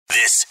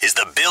This is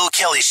the Bill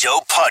Kelly Show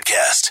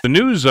podcast. The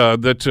news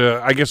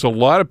that I guess a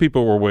lot of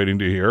people were waiting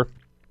to hear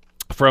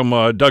from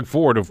Doug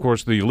Ford, of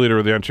course, the leader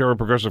of the Ontario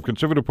Progressive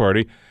Conservative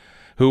Party,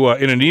 who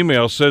in an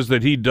email says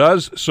that he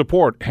does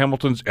support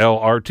Hamilton's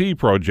LRT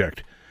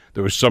project.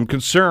 There was some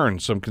concern,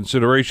 some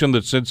consideration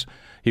that since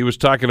he was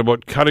talking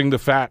about cutting the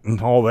fat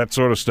and all that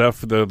sort of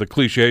stuff, the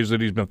cliches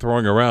that he's been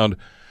throwing around,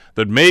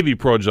 that maybe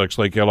projects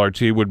like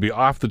LRT would be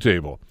off the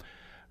table.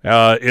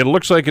 It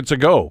looks like it's a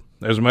go.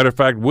 As a matter of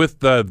fact,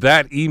 with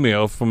that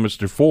email from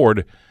Mr.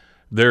 Ford,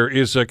 there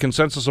is a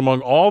consensus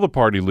among all the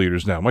party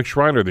leaders now. Mike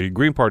Schreiner, the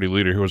Green Party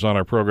leader who was on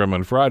our program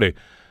on Friday,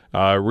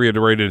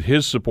 reiterated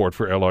his support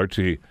for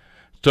LRT.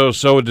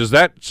 So does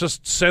that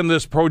just send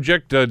this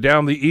project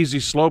down the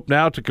easy slope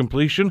now to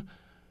completion?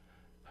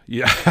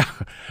 Yeah,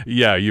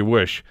 yeah, you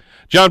wish.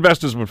 John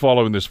Best has been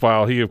following this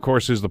file. He, of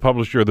course, is the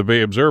publisher of the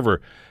Bay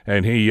Observer,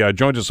 and he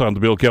joins us on the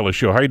Bill Kelly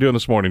Show. How are you doing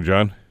this morning,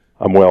 John?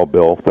 I'm well,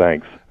 Bill.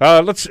 Thanks.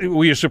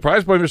 Were you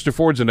surprised by Mr.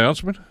 Ford's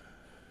announcement?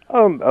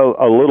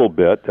 A little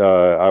bit.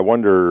 I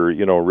wonder,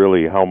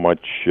 really how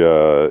much,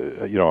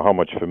 how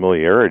much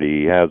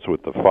familiarity he has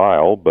with the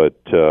file.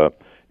 But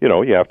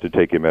you have to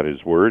take him at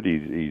his word.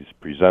 He's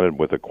presented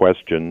with a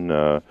question.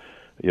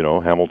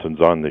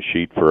 Hamilton's on the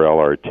sheet for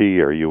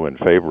LRT. Are you in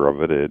favor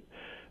of it?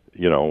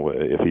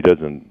 If he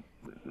doesn't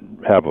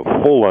have a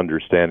full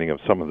understanding of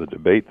some of the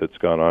debate that's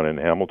gone on in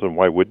Hamilton,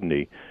 why wouldn't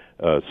he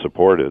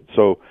support it?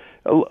 So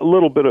a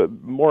little bit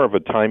more of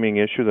a timing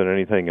issue than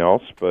anything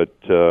else. But,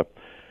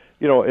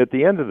 at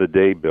the end of the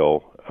day,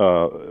 Bill,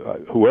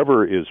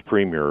 whoever is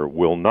premier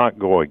will not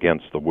go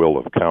against the will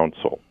of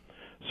council.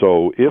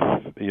 So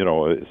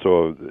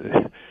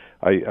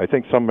I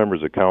think some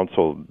members of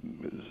council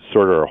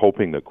sort of are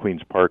hoping that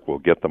Queen's Park will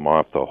get them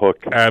off the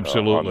hook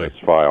Absolutely. On this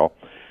file.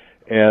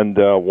 And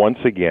once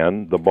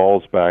again, the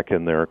ball's back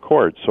in their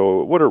court.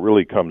 So what it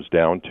really comes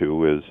down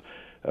to is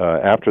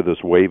after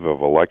this wave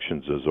of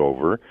elections is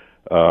over,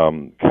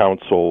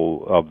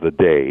 council of the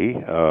day,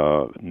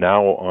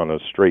 now on a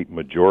straight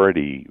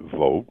majority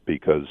vote,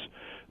 because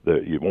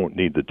you won't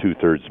need the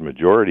two-thirds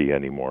majority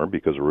anymore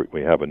because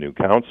we have a new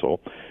council.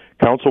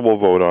 Council will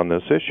vote on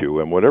this issue,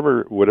 and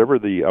whatever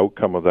the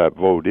outcome of that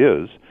vote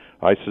is,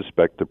 I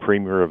suspect the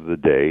premier of the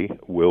day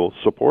will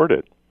support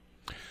it.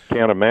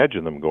 Can't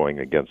imagine them going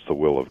against the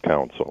will of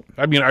council.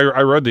 I mean,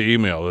 I read the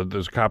email.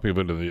 There's a copy of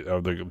it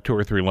of the 2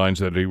 or 3 lines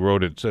that he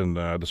wrote. It's in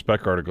the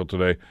Spec article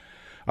today.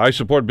 I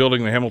support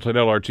building the Hamilton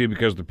LRT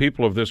because the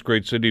people of this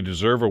great city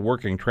deserve a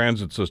working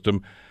transit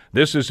system.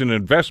 This is an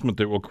investment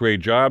that will create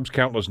jobs,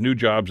 countless new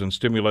jobs, and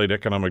stimulate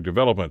economic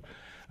development.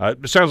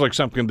 It sounds like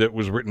something that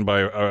was written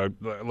by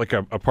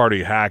a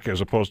party hack as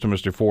opposed to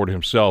Mr. Ford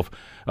himself.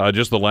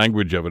 Just the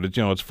language of it.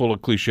 It's full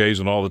of cliches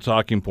and all the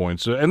talking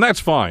points, and that's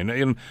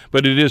fine.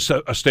 But it is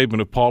a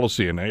statement of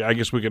policy, and I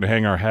guess we can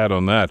hang our hat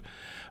on that.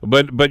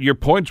 But your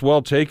point's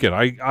well taken.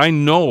 I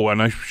know,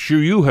 and I'm sure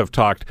you have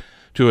talked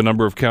to a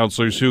number of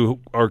councillors who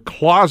are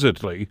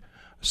closetly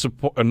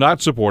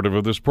not supportive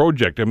of this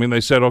project. I mean,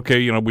 they said,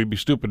 okay, we'd be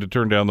stupid to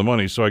turn down the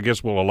money, so I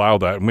guess we'll allow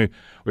that. And we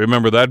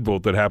remember that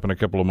vote that happened a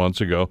couple of months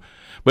ago.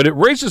 But it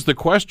raises the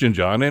question,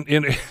 John,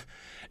 in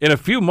a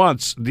few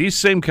months, these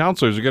same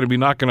councillors are going to be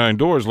knocking on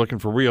doors looking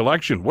for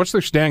re-election. What's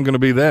their stand going to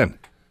be then?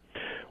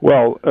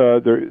 Well,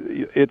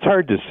 it's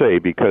hard to say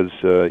because,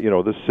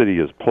 this city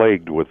is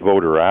plagued with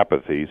voter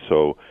apathy,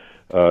 so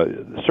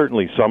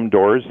certainly some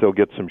doors, they'll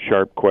get some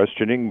sharp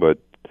questioning, but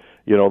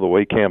the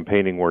way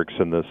campaigning works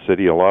in this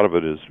city, a lot of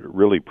it is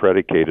really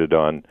predicated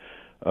on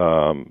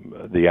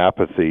the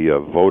apathy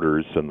of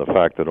voters and the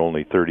fact that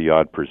only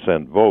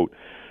 30-odd% vote.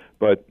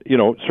 But,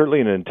 certainly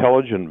an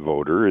intelligent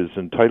voter is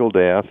entitled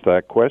to ask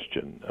that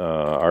question.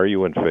 Are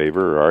you in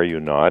favor or are you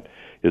not?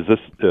 Is this,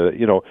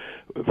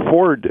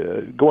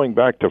 Ford, going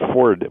back to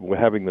Ford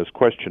having this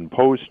question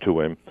posed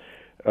to him,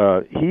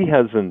 he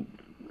hasn't,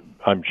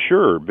 I'm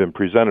sure, been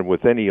presented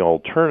with any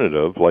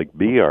alternative like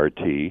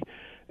BRT,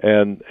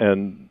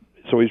 and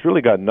so he's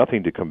really got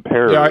nothing to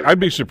compare. Yeah, I'd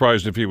be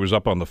surprised if he was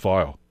up on the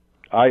file.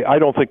 I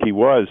don't think he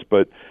was,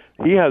 but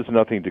he has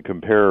nothing to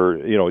compare.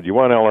 Do you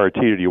want LRT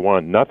or do you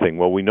want nothing?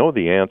 Well, we know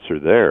the answer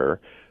there.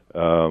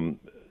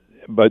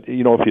 But,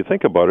 if you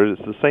think about it,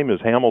 it's the same as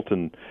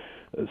Hamilton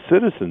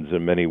citizens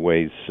in many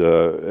ways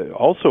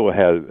also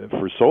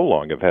for so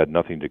long have had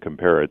nothing to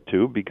compare it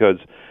to because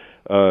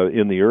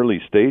in the early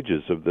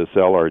stages of this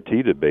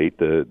LRT debate,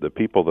 the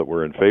people that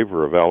were in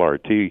favor of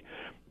LRT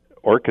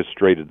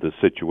orchestrated the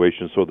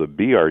situation so the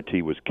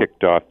BRT was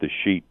kicked off the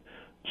sheet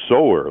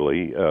so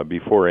early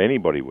before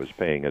anybody was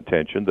paying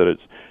attention that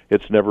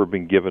it's never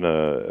been given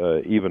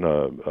even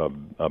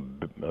a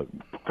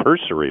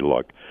cursory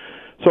look.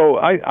 So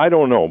I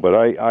don't know, but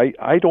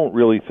I don't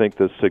really think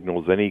this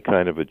signals any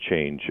kind of a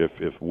change.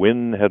 If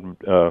Wynne had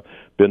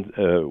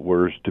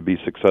were to be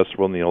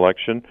successful in the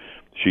election,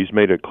 she's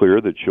made it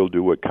clear that she'll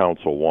do what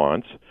council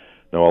wants.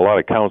 Now, a lot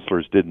of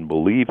councillors didn't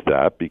believe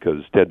that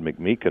because Ted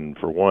McMeekin,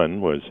 for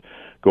one, was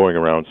going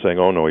around saying,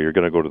 oh, no, you're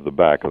going to go to the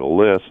back of the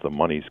list, the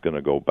money's going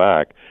to go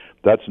back.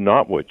 That's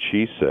not what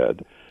she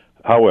said.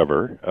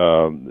 However,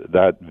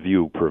 that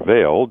view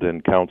prevailed,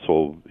 and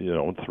council, 3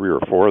 or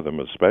 4 of them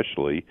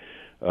especially,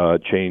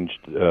 changed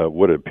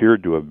what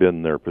appeared to have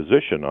been their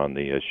position on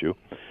the issue.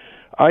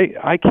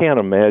 I can't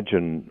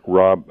imagine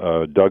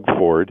Doug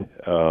Ford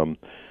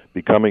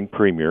becoming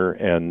premier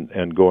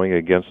and going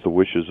against the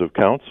wishes of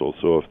council.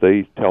 So if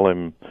they tell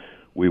him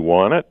we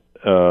want it,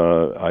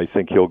 I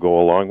think he'll go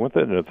along with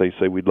it. And if they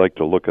say we'd like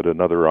to look at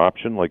another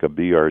option like a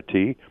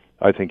BRT,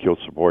 I think he'll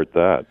support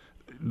that.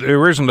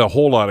 There isn't a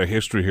whole lot of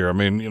history here. I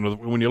mean,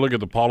 when you look at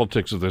the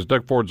politics of this,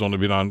 Doug Ford's only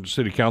been on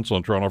city council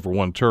in Toronto for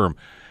one term,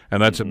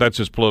 and that's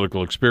his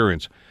political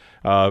experience.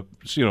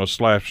 That's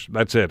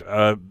it.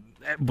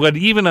 But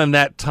even in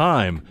that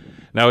time,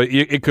 now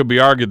it could be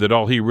argued that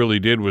all he really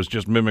did was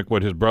just mimic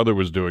what his brother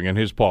was doing and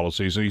his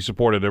policies, and he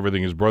supported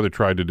everything his brother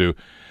tried to do.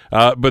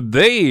 But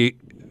they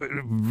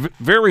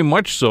very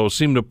much so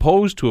seemed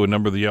opposed to a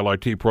number of the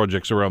LRT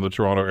projects around the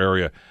Toronto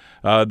area.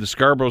 The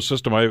Scarborough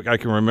system, I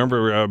can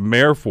remember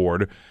Mayor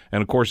Ford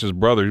and, of course, his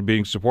brother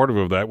being supportive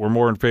of that. Were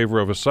more in favor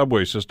of a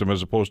subway system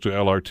as opposed to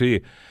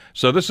LRT.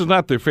 So this is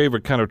not their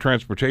favorite kind of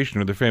transportation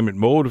or their favorite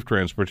mode of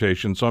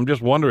transportation. So I'm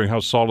just wondering how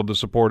solid the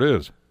support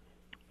is.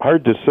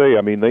 Hard to say.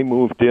 I mean, they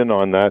moved in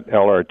on that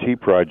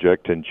LRT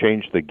project and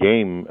changed the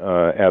game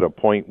at a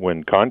point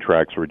when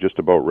contracts were just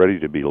about ready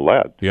to be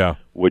let. Yeah,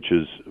 which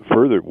is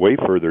way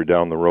further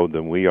down the road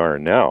than we are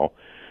now.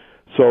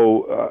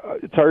 So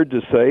it's hard to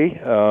say.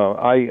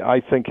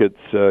 I think it's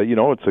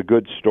it's a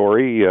good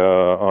story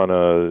on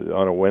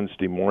a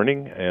Wednesday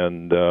morning,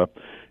 and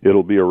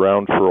it'll be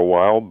around for a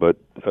while. But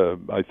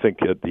I think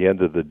at the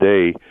end of the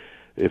day,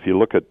 if you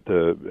look at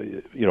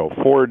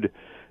Ford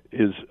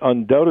is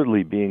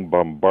undoubtedly being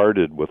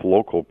bombarded with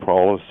local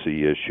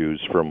policy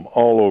issues from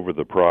all over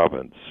the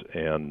province,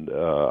 and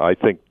I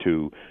think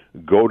to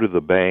go to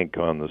the bank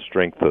on the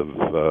strength of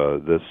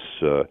this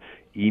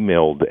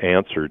emailed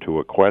answer to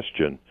a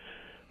question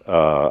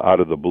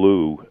out of the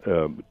blue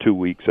 2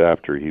 weeks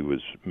after he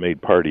was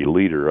made party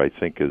leader, I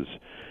think is,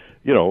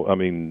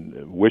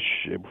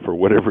 wish for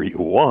whatever you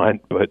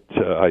want, but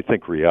I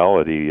think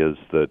reality is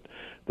that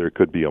there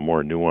could be a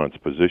more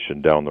nuanced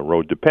position down the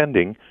road,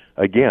 depending,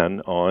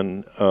 again,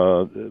 on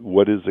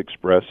what is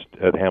expressed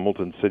at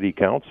Hamilton City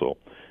Council.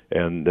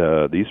 And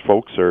these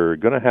folks are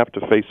going to have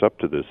to face up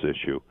to this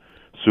issue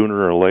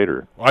sooner or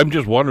later. I'm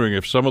just wondering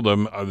if some of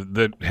them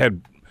that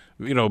had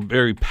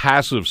very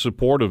passive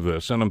support of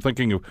this, and I'm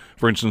thinking of,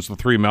 for instance, the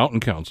 3 mountain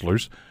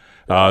councillors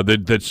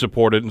that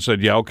supported and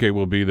said, yeah, okay,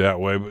 we'll be that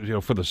way,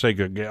 but, for the sake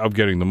of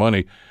getting the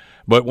money.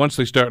 But once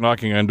they start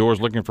knocking on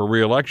doors looking for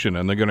re-election,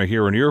 and they're going to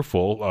hear an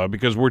earful,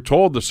 because we're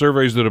told the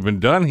surveys that have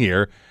been done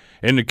here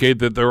indicate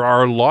that there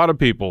are a lot of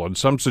people, and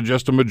some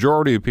suggest a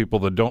majority of people,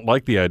 that don't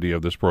like the idea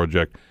of this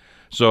project.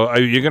 So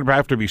you're going to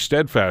have to be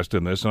steadfast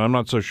in this, and I'm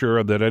not so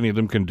sure that any of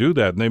them can do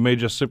that. And they may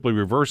just simply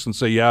reverse and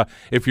say, yeah,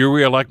 if you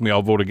re-elect me,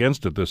 I'll vote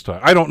against it this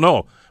time. I don't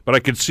know, but I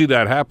could see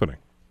that happening.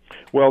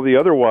 Well, the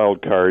other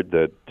wild card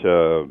that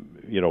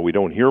we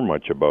don't hear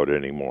much about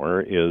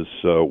anymore is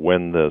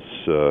when this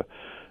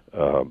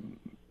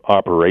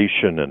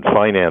operation and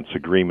finance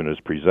agreement is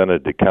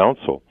presented to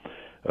council.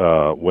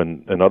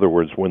 In other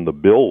words, when the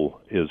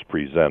bill is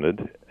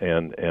presented,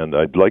 and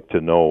I'd like to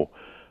know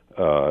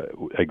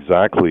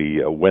exactly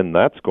when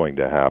that's going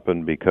to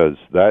happen, because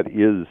that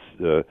is,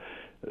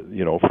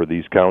 for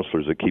these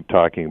councillors that keep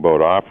talking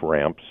about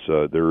off-ramps,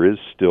 there is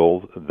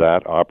still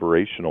that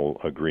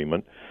operational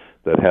agreement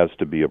that has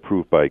to be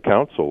approved by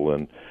council.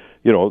 And,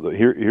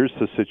 here's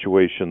the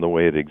situation the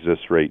way it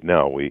exists right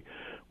now. We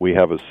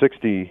have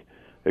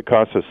it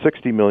costs us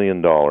 $60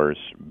 million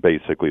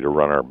basically to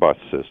run our bus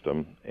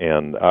system,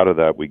 and out of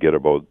that we get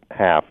about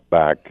half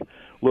back, a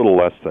little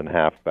less than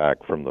half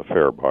back from the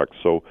fare bucks.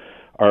 So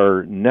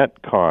our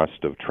net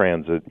cost of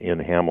transit in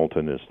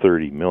Hamilton is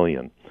 $30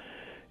 million.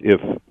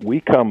 If we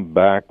come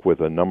back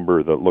with a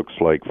number that looks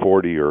like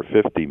 $40 or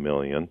 $50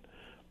 million,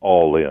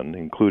 all in,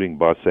 including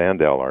bus and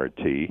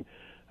LRT,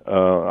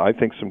 I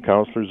think some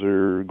councillors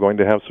are going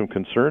to have some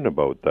concern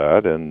about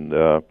that, and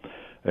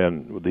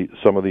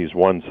some of these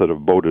ones that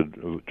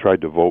have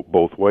tried to vote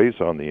both ways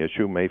on the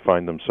issue may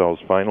find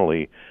themselves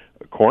finally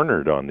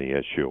cornered on the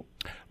issue.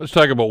 Let's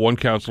talk about one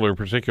councillor in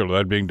particular,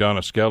 that being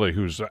Donna Skelly,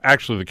 who's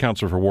actually the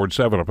councillor for Ward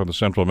 7 up in the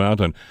Central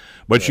Mountain.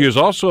 But she is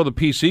also the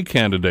PC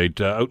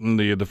candidate out in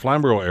the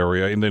Flamborough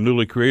area in the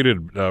newly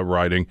created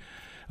riding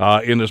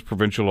in this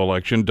provincial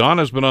election.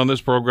 Donna's been on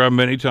this program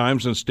many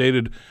times and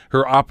stated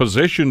her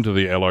opposition to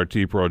the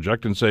LRT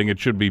project and saying it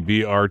should be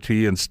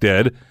BRT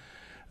instead.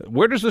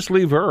 Where does this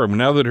leave her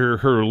now that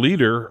her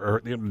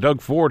leader,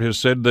 Doug Ford, has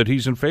said that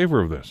he's in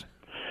favor of this?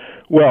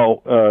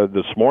 Well,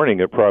 this morning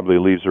it probably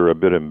leaves her a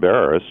bit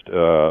embarrassed,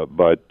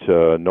 but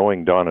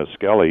knowing Donna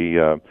Skelly,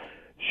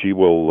 she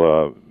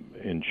will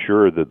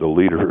ensure that the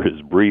leader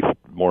is briefed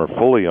more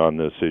fully on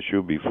this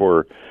issue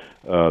before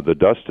the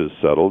dust is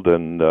settled,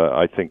 and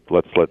I think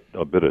let's let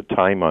a bit of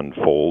time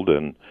unfold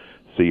and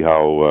see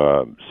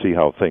how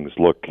things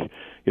look.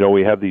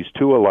 We have these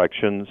 2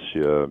 elections.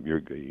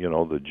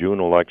 The June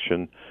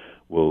election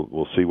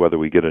We'll see whether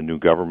we get a new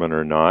government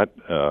or not.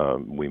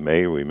 We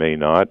may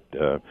not,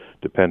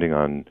 depending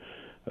on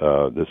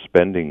the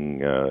spending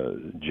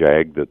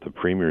jag that the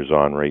premier's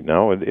on right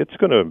now. It's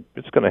gonna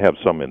have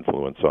some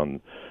influence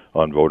on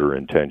voter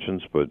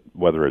intentions, but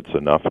whether it's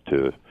enough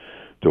to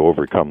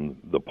overcome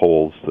the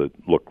polls that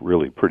look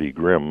really pretty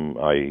grim,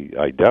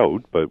 I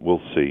doubt. But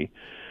we'll see.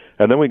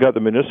 And then we got the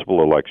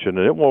municipal election,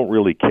 and it won't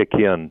really kick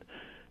in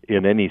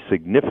any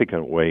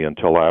significant way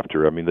until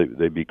after. I mean,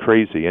 they'd be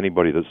crazy.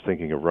 Anybody that's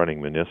thinking of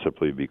running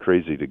municipally would be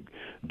crazy to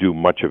do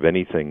much of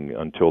anything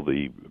until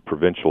the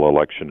provincial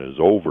election is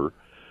over.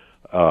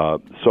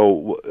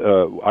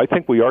 So I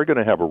think we are going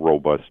to have a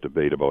robust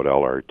debate about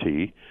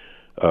LRT,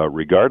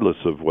 regardless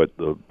of what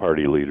the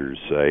party leaders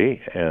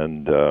say,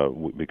 and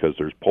because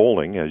there's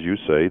polling, as you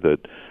say,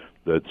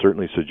 that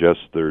certainly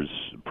suggests there's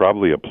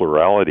probably a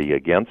plurality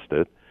against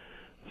it.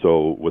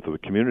 So with the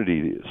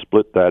community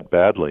split that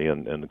badly,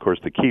 and of course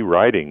the key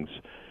ridings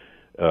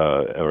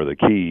or the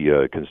key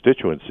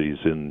constituencies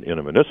in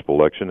a municipal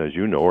election, as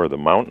you know, are the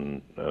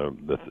mountain,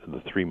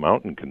 the three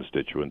mountain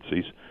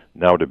constituencies,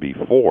 now to be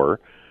four.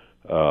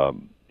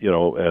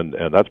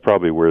 And that's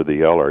probably where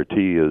the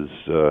LRT is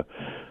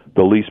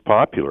the least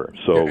popular.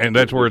 So, and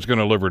that's where it's going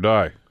to live or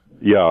die.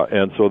 Yeah,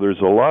 and so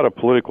there's a lot of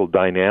political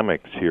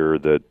dynamics here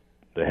that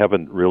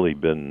haven't really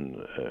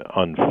been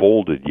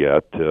unfolded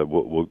yet.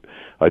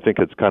 I think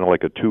it's kind of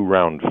like a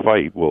two-round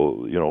fight.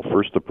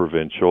 First the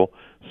provincial,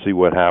 see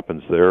what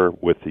happens there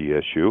with the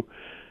issue,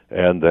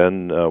 and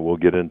then we'll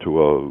get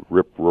into a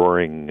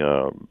rip-roaring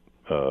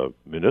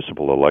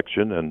municipal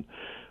election, and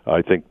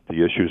I think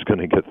the issue is going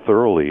to get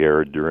thoroughly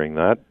aired during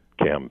that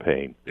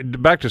campaign.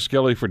 Back to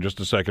Skelly for just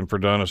a second, for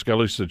Donna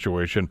Skelly's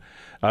situation.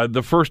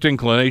 The first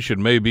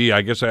inclination may be,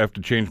 I guess I have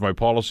to change my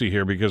policy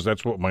here because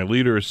that's what my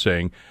leader is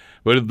saying.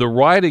 But the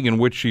riding in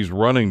which she's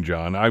running,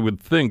 John, I would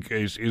think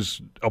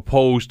is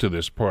opposed to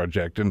this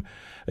project. And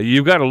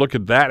you've got to look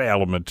at that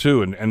element,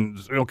 too. And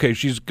okay,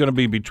 she's going to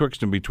be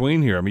betwixt and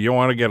between here. I mean, you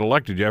want to get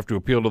elected, you have to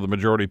appeal to the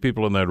majority of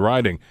people in that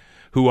riding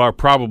who are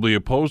probably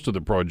opposed to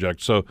the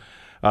project. So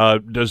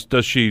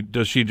does she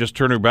just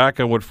turn her back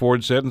on what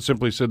Ford said and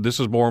simply said, this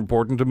is more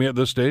important to me at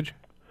this stage?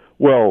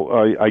 Well,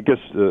 I guess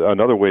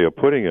another way of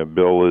putting it,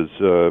 Bill, is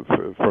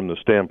from the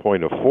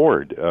standpoint of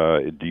Ford.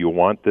 Do you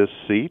want this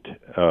seat?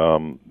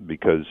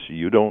 Because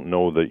you don't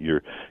know that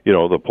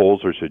the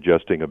polls are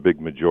suggesting a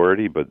big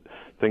majority, but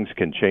things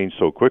can change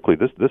so quickly.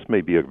 This may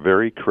be a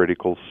very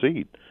critical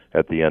seat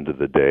at the end of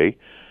the day.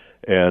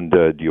 And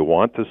do you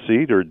want the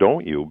seat or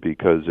don't you?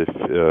 Because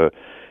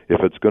if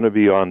it's going to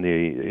be on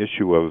the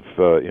issue of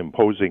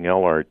imposing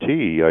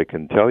LRT, I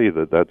can tell you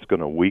that that's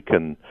going to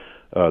weaken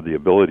the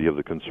ability of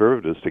the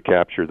Conservatives to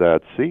capture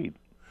that seat.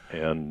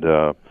 And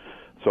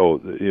so,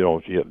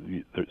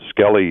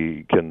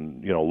 Skelly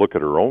can, look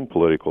at her own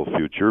political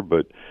future,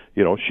 but,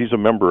 she's a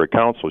member of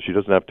council. She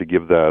doesn't have to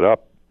give that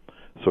up.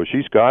 So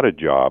she's got a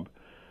job.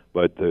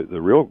 But the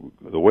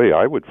way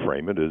I would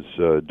frame it is,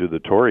 do the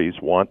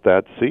Tories want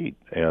that seat?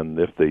 And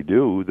if they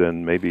do,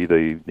 then maybe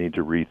they need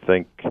to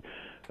rethink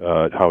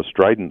how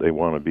strident they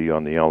want to be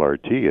on the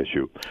LRT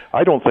issue.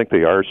 I don't think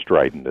they are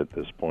strident at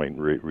this point,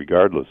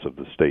 regardless of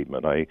the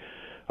statement.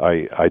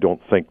 I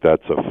don't think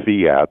that's a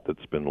fiat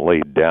that's been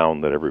laid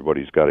down that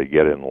everybody's got to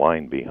get in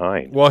line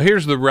behind. Well,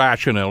 here's the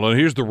rationale, and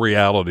here's the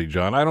reality,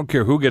 John. I don't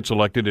care who gets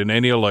elected in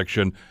any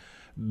election.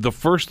 The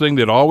first thing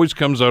that always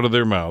comes out of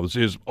their mouths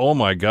is, oh,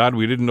 my God,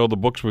 we didn't know the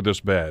books were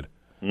this bad.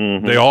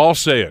 Mm-hmm. They all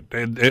say it,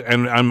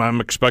 and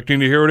I'm expecting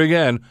to hear it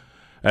again,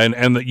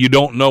 and that you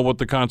don't know what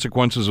the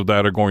consequences of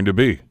that are going to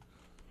be.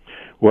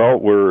 Well,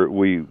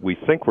 we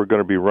think we're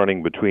going to be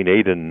running between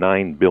 $8 and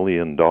 $9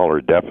 billion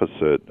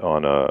deficit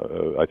on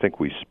I think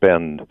we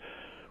spend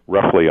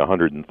roughly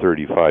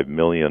 $135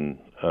 million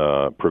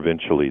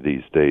provincially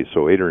these days,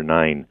 so $8 or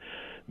 $9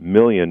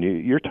 million.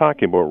 You're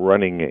talking about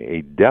running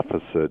a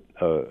deficit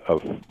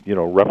of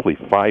roughly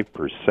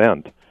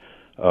 5%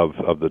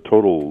 of the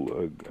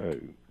total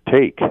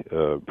take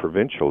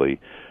provincially.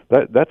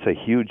 That's a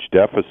huge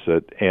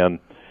deficit, and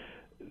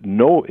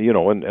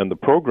and the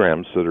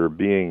programs that are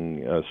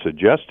being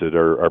suggested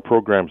are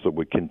programs that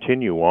would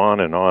continue on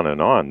and on and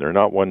on. They're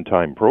not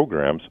one-time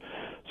programs.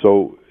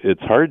 So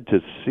it's hard to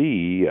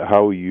see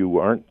how you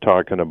aren't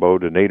talking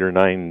about an $8 or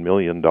 $9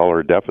 million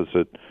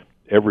deficit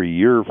every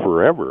year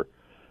forever.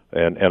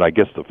 And I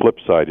guess the flip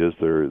side is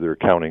they're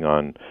counting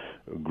on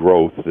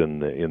growth in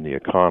the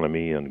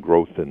economy and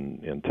growth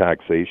in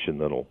taxation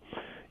that'll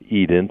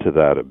eat into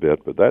that a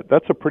bit, but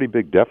that's a pretty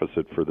big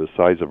deficit for the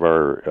size of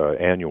our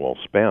annual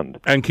spend.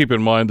 And keep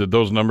in mind that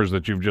those numbers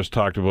that you've just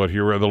talked about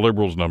here are the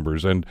Liberals'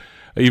 numbers, and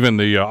even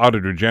the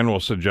Auditor General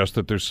suggests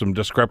that there's some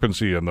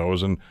discrepancy in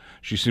those, and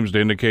she seems to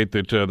indicate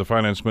that the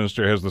Finance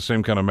Minister has the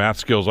same kind of math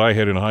skills I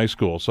had in high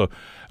school. So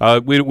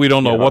we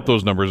don't know what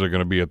those numbers are going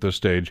to be at this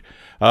stage.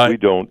 We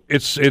don't.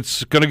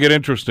 It's going to get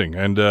interesting,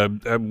 and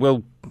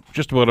we'll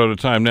just about out of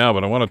time now,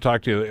 but I want to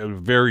talk to you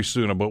very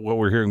soon about what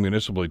we're hearing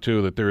municipally,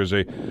 too, that there is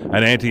an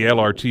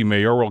anti-LRT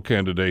mayoral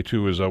candidate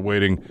who is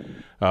awaiting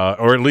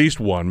or at least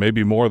one,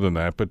 maybe more than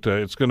that. But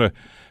it's going to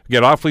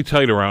get awfully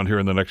tight around here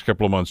in the next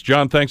couple of months.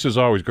 John, thanks as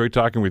always. Great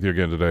talking with you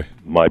again today.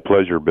 My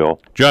pleasure,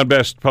 Bill. John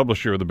Best,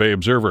 publisher of the Bay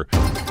Observer.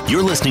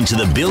 You're listening to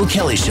The Bill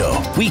Kelly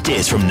Show,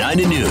 weekdays from 9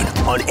 to noon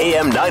on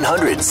AM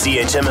 900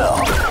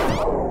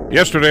 CHML.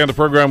 Yesterday on the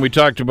program, we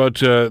talked about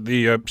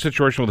the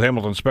situation with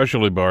Hamilton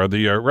Specialty Bar,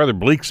 the rather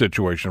bleak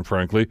situation,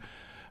 frankly.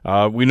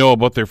 We know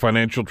about their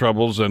financial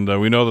troubles, and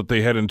we know that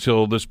they had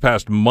until this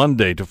past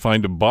Monday to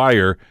find a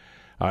buyer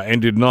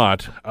and did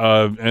not.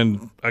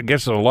 And I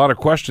guess a lot of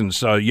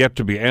questions yet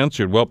to be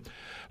answered. Well,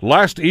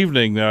 last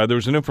evening, there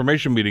was an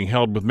information meeting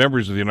held with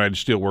members of the United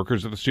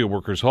Steelworkers at the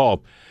Steelworkers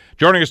Hall.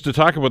 Joining us to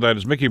talk about that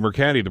is Mickey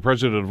Mercanti, the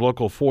president of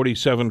Local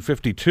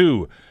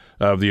 4752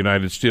 of the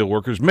United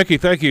Steelworkers. Mickey,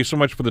 thank you so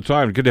much for the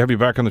time. Good to have you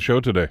back on the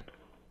show today.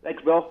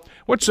 Thanks, Bill.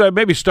 What's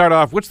maybe start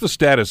off, what's the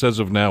status as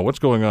of now? What's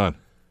going on?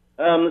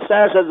 The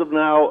status as of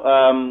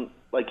now,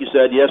 like you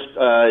said, yes,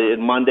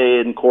 in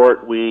Monday in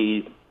court,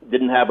 we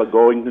didn't have a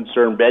going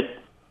concern bid.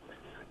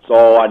 So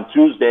on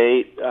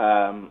Tuesday,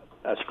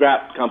 a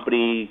scrap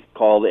company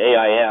called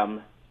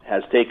AIM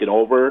has taken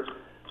over.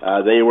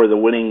 They were the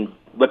winning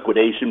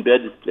liquidation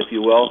bid, if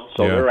you will.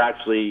 So they're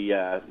actually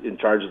in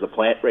charge of the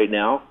plant right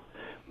now.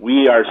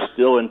 We are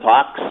still in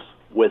talks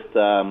with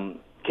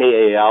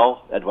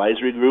KAL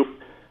Advisory Group.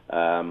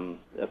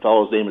 The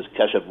fellow's name is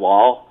Keshav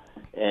Lal,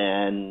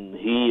 and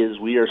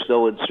we are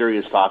still in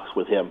serious talks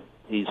with him.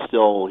 He's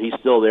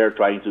still there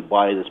trying to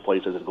buy this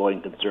place as a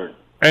going concern.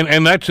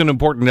 And that's an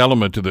important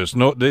element to this.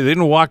 No, they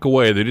didn't walk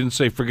away. They didn't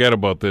say forget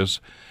about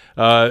this.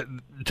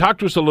 Talk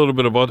to us a little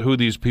bit about who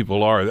these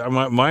people are.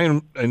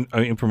 My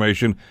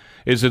information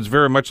is it's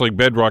very much like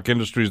Bedrock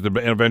Industries that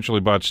eventually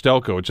bought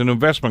Stelco. It's an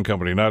investment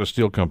company, not a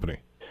steel company.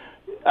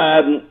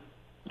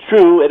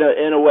 True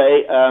in a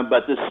way,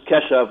 but this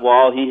Keshav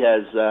Lal,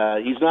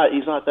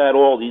 he's not that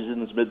old. He's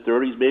in his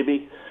mid-30s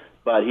maybe,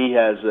 but he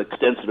has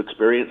extensive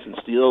experience in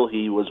steel.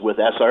 He was with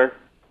Essar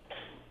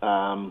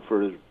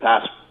for the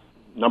past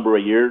number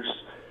of years,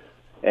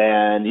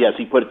 and yes,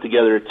 he put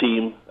together a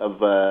team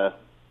of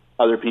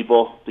other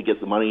people to get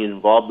the money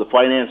involved. The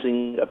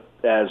financing,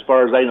 as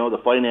far as I know,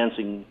 the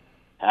financing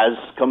has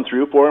come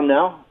through for him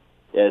now.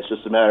 It's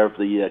just a matter of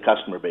the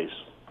customer base.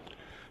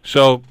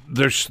 So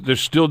there's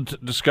still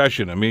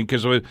discussion. I mean,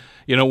 because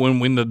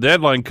when the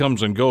deadline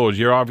comes and goes,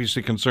 you're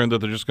obviously concerned that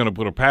they're just going to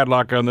put a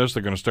padlock on this.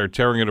 They're going to start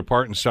tearing it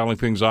apart and selling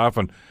things off,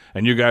 and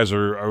you guys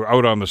are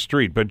out on the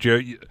street. But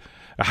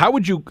how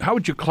would you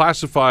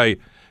classify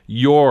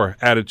your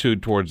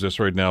attitude towards this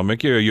right now,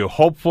 Mickey? Are you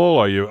hopeful?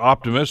 Are you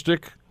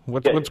optimistic?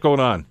 What's going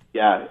on?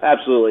 Yeah,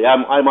 absolutely.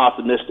 I'm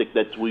optimistic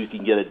that we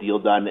can get a deal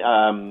done.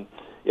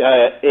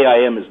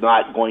 AIM is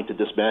not going to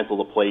dismantle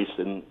the place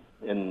in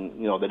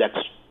the next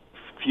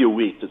few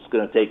weeks. It's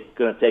going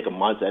to take a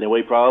month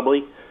anyway,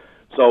 probably.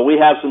 So we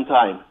have some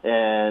time,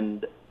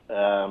 and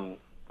I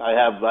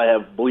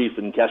have belief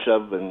in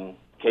Keshav and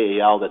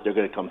KAL that they're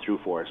going to come through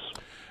for us.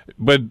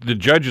 But the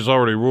judge has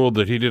already ruled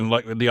that he didn't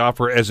like the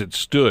offer as it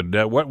stood.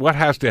 What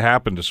has to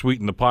happen to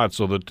sweeten the pot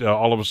so that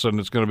all of a sudden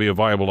it's going to be a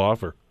viable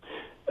offer?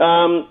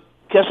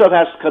 Keshav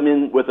has to come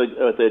in with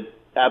an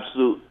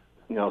absolute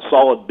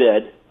solid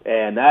bid,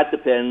 and that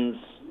depends.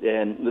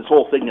 And this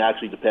whole thing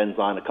actually depends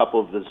on a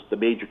couple of the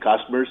major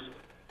customers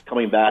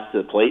coming back to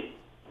the plate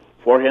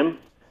for him.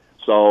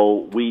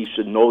 So we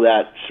should know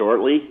that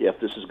shortly if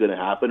this is going to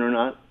happen or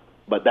not.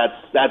 But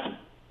that's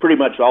pretty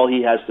much all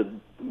he has to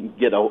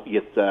get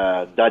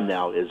done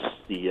now is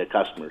the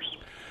customers.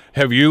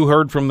 Have you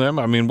heard from them?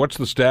 I mean, what's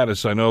the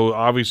status? I know,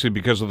 obviously,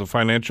 because of the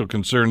financial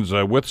concerns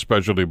with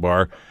Specialty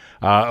Bar,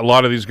 a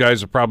lot of these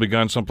guys have probably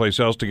gone someplace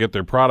else to get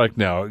their product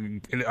now.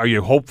 Are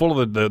you hopeful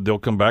that they'll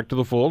come back to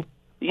the fold?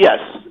 Yes,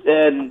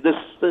 and this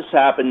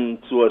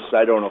happened to us,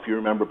 I don't know if you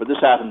remember, but this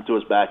happened to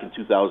us back in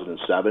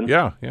 2007.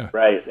 Yeah.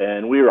 Right,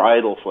 and we were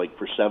idle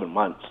for 7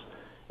 months.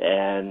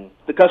 And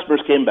the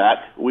customers came back.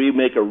 We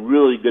make a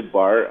really good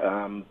bar.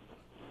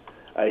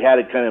 I had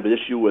a kind of an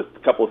issue with a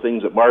couple of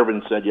things that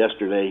Marvin said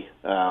yesterday.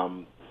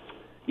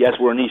 Yes,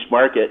 we're a niche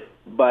market,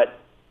 but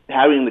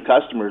having the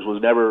customers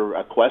was never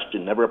a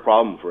question, never a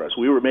problem for us.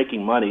 We were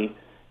making money,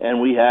 and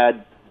we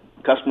had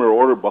customer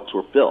order books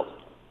were filled.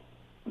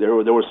 There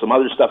was some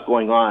other stuff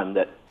going on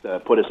that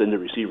put us into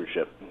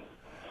receivership.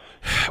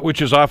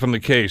 Which is often the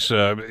case.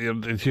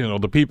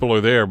 The people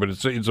are there, but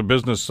it's a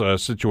business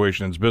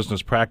situation. It's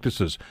business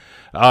practices.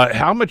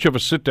 How much of a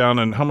sit-down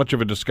and how much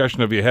of a discussion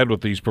have you had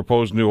with these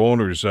proposed new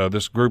owners,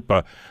 this group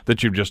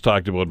that you've just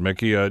talked about,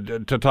 Mickey,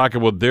 to talk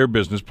about their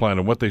business plan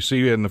and what they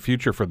see in the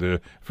future for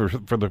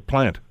the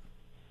plant?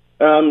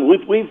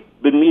 We've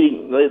been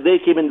meeting. They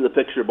came into the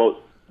picture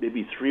about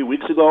maybe 3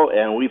 weeks ago,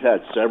 and we've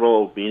had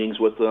several meetings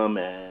with them,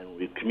 and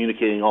we're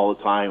communicating all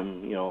the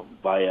time,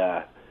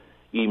 via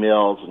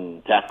emails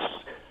and texts.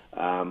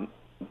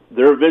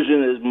 Their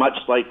vision is much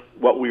like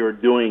what we are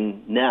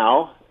doing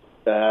now,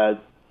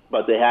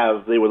 but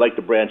they would like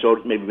to branch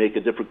out, maybe make a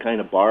different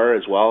kind of bar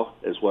as well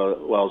as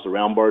the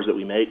round bars that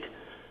we make.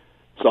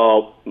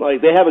 So,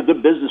 they have a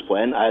good business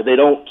plan.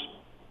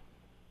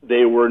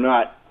 They were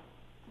not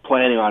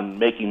planning on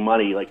making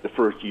money like the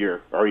first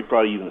year, or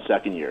probably even the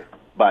second year.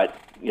 But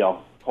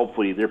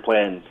hopefully they're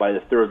planning by the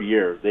third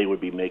year they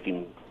would be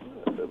making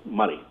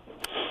money.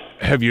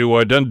 Have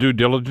you done due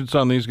diligence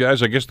on these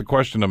guys? I guess the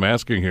question I'm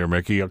asking here,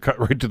 Mickey, I'll cut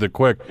right to the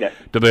quick. Yeah.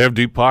 Do they have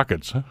deep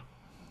pockets?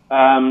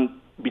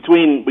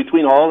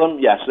 Between all of them,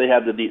 yes, they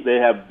have they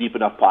have deep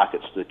enough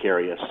pockets to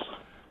carry us.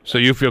 So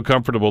you feel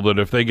comfortable that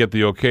if they get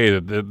the okay,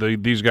 that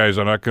these guys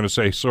are not going to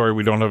say, sorry,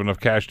 we don't have enough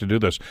cash to do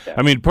this. Yeah.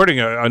 I mean, putting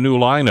a new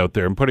line out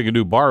there and putting a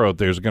new bar out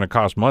there is going to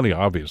cost money,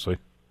 obviously.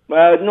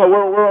 No,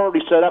 we're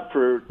already set up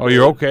for. Oh,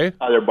 you're okay?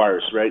 Other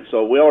bars, right?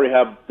 So we already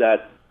have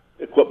that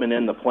equipment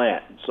in the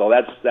plant. So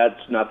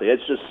that's nothing.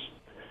 It's just,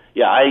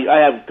 I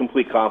have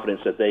complete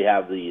confidence that they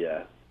have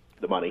the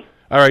money.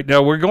 All right,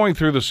 now we're going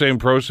through the same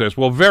process.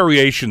 Well,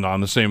 variation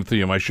on the same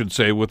theme, I should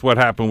say, with what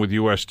happened with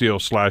U.S. Steel /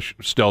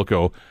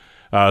 Stelco.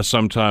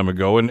 Some time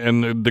ago,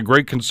 and the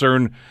great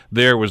concern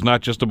there was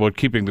not just about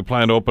keeping the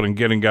plant open and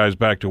getting guys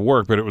back to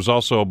work, but it was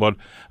also about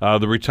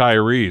the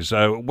retirees.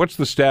 What's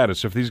the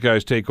status if these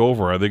guys take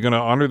over? Are they going to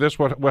honor this?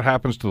 What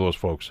happens to those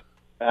folks?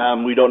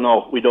 We don't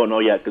know. We don't know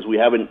yet because we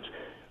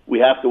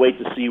have to wait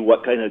to see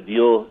what kind of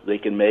deal they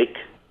can make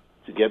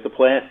to get the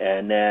plant,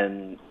 and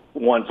then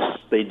once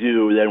they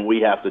do, then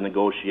we have to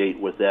negotiate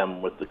with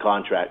them with the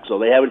contract. So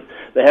they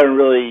haven't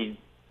really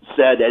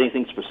said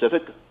anything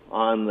specific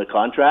on the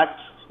contract,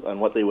 on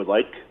what they would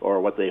like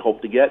or what they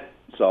hope to get.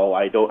 So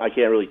I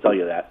can't really tell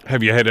you that.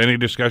 Have you had any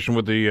discussion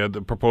with the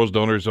proposed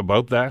owners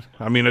about that?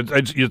 I mean,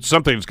 it's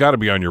something that's got to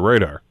be on your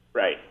radar.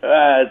 Right.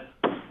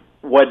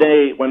 When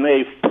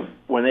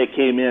they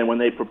came in, when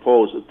they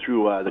proposed it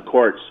through the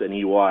courts and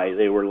EY,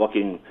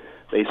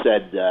 they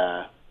said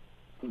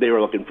they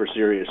were looking for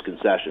serious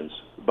concessions,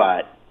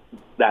 but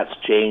that's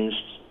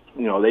changed.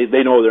 They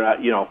know they're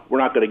not, we're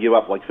not going to give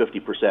up like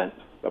 50%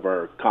 of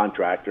our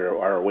contract or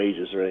our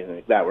wages or anything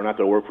like that. We're not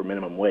going to work for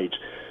minimum wage.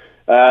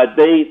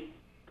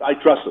 I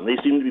trust them. They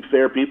seem to be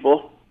fair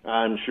people.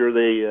 I'm sure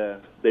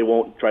they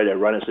won't try to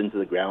run us into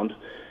the ground.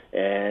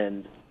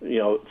 And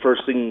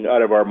first thing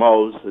out of our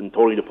mouths, and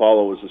Tony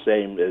DiPaolo was the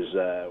same, is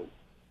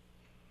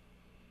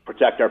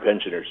protect our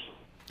pensioners.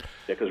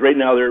 Because right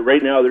now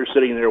they're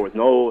sitting there with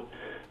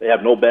they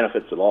have no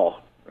benefits at all,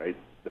 right?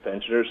 The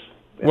pensioners.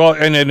 Well,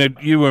 and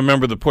you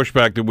remember the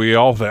pushback that we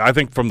all, I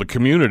think, from the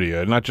community,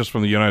 not just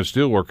from the United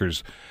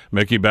Steelworkers,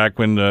 Mickey, back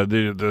when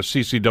the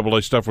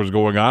CCAA stuff was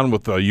going on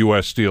with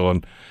U.S. Steel,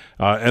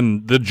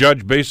 and the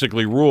judge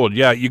basically ruled,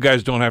 you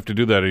guys don't have to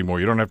do that anymore.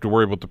 You don't have to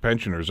worry about the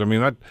pensioners. I mean,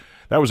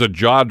 that was a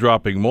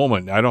jaw-dropping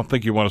moment. I don't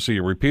think you want to see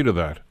a repeat of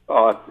that.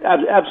 Oh,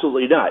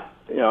 absolutely not.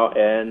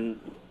 And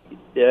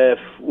if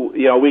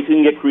we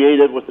can get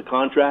creative with the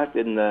contract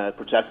and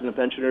protecting the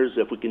pensioners,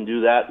 if we can do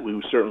that, we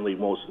most certainly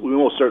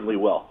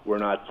will. We're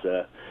not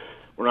going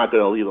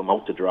to leave them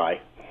out to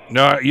dry.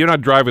 No, you're not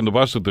driving the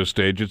bus at this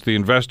stage. It's the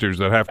investors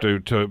that have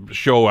to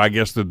show, I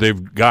guess, that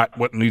they've got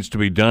what needs to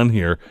be done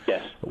here.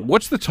 Yes.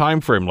 What's the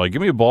time frame like?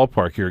 Give me a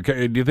ballpark here.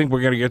 Do you think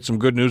we're going to get some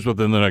good news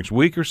within the next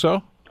week or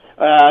so?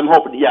 I'm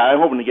hoping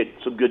to get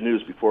some good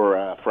news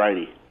before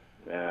Friday.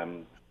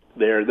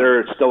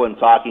 They're still in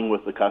talking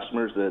with the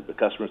customers, the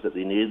customers that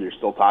they need. They're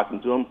still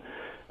talking to them.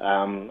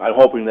 I'm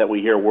hoping that we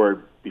hear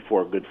word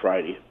before Good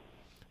Friday.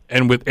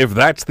 And if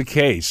that's the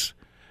case,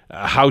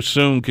 how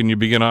soon can you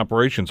begin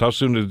operations? How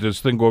soon does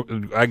this thing go,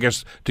 I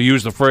guess, to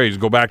use the phrase,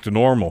 go back to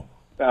normal?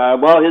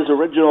 Well, his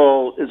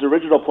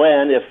original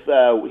plan,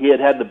 if he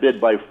had the bid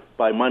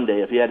by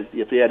Monday, if he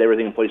had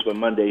everything in place by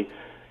Monday,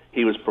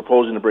 he was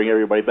proposing to bring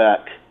everybody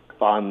back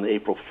on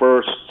April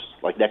 1st,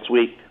 like next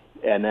week,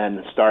 and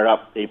then start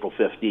up April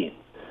 15th.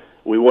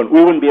 We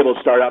wouldn't be able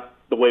to start up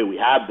the way we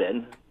have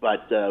been,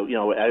 but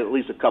at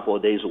least a couple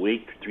of days a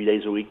week, 3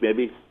 days a week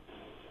maybe.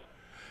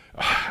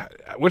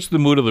 What's the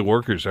mood of the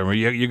workers? I mean,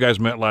 you guys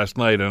met last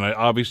night, and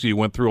obviously you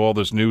went through all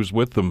this news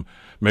with them,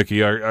 Mickey.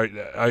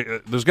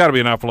 There's got to be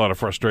an awful lot of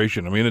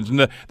frustration. I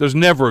mean, there's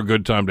never a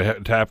good time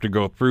to have to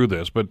go through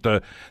this, but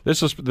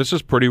this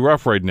is pretty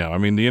rough right now. I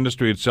mean, the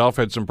industry itself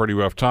had some pretty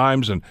rough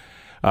times, and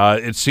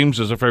it seems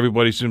as if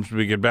everybody seems to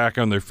be getting back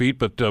on their feet.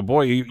 But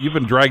boy, you've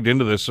been dragged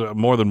into this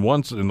more than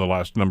once in the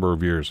last number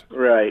of years.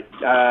 Right.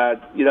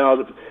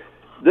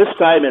 This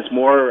time it's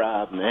more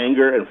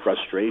anger and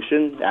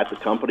frustration at the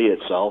company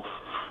itself.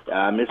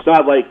 It's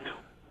not like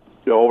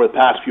over the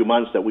past few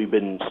months that we've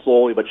been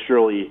slowly but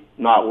surely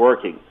not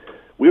working.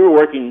 We were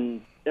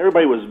working,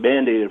 everybody was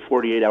mandated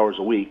 48 hours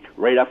a week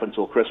right up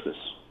until Christmas.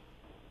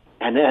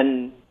 And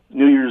then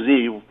New Year's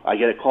Eve, I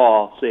get a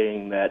call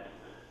saying that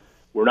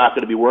we're not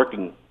going to be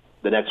working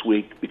the next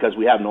week because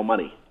we have no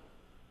money.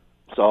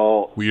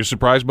 So, were you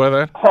surprised by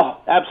that? Oh,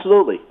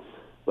 absolutely.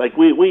 Like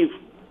we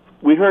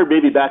heard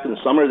maybe back in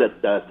the summer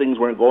that things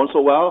weren't going so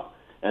well,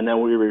 and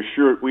then we were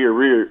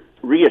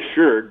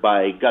reassured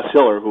by Gus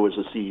Hiller, who was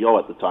the CEO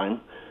at the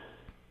time.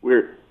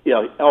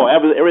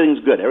 Everything's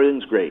good,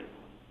 everything's great.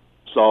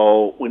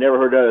 So we never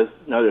heard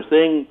another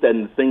thing.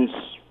 Then things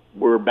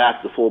were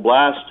back to full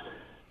blast,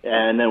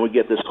 and then we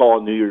get this call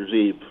on New Year's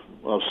Eve.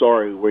 Oh,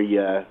 sorry, we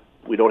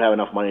don't have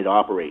enough money to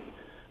operate.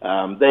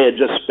 They had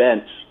just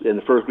spent, in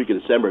the first week of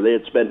December, they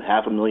had spent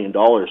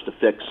 $500,000 to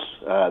fix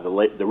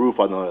the roof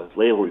on the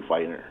ladle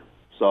refiner.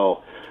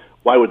 So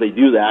why would they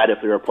do that if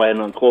they were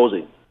planning on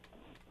closing?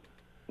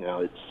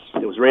 It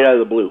was right out of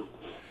the blue.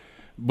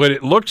 But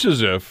it looks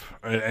as if,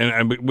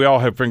 and we all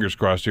have fingers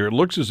crossed here, it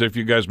looks as if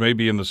you guys may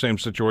be in the same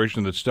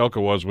situation that Stelco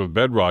was with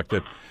Bedrock,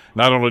 that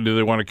not only do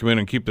they want to come in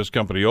and keep this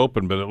company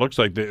open, but it looks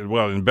like,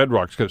 in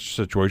Bedrock's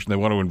situation, they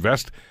want to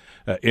invest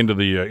into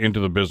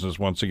the business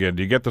once again.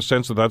 Do you get the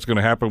sense that that's going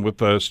to happen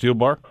with Steel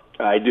Bar?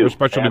 I do. Or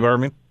Specialty Bar, I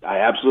mean? I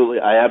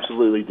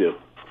absolutely do.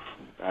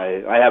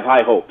 I have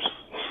high hopes.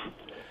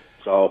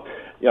 So,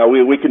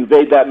 we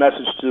conveyed that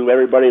message to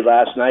everybody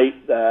last night.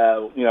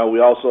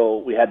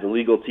 We had the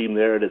legal team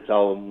there to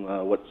tell them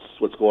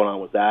what's going on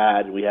with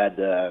that. We had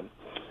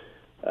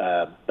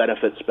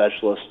benefit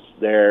specialists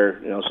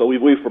there. So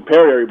we've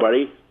prepared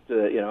everybody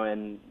to,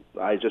 and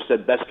I just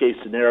said best case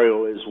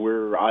scenario is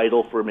we're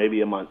idle for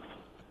maybe a month,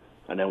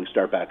 and then we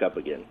start back up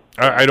again.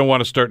 I don't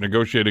want to start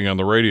negotiating on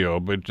the radio,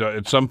 but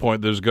at some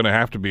point there's going to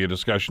have to be a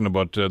discussion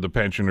about the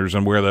pensioners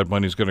and where that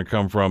money's going to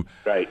come from.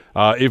 Right.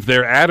 If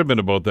they're adamant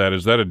about that,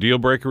 is that a deal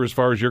breaker as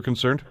far as you're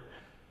concerned?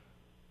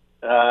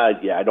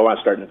 Yeah, I don't want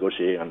to start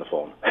negotiating on the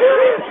phone.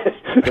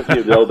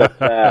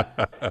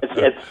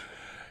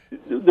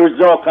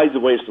 There's all kinds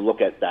of ways to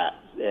look at that,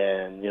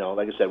 and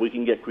like I said, we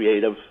can get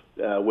creative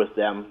with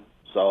them.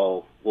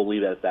 So we'll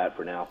leave it at that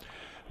for now.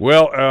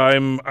 Well,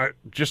 I'm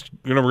just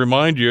going to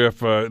remind you, if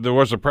there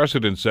was a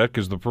precedent set,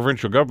 because the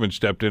provincial government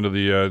stepped into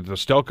the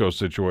Stelco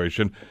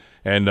situation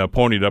and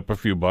ponied up a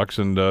few bucks,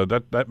 and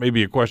that may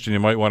be a question you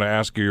might want to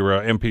ask your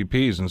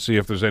MPPs and see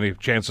if there's any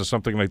chance of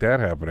something like that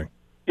happening.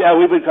 Yeah,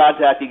 we've been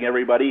contacting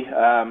everybody.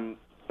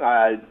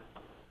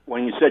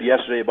 When you said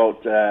yesterday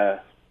about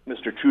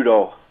Mr.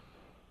 Trudeau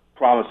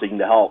promising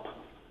to help,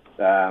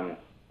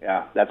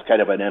 that's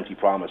kind of an empty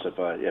promise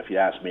if you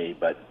ask me,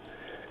 but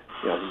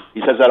he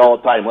says that all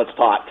the time. Let's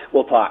talk.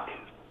 We'll talk.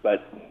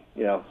 But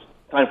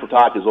time for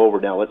talk is over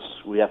now.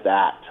 We have to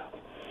act.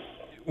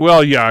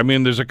 Well, yeah. I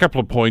mean, there's a couple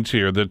of points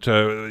here that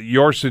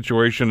your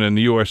situation and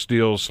the U.S.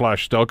 Steel /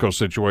 Stelco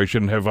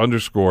situation have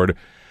underscored,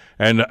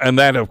 and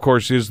that, of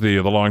course, is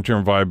the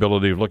long-term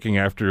viability of looking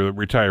after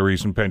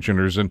retirees and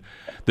pensioners. And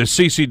the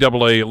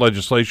CCAA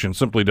legislation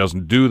simply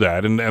doesn't do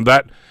that. And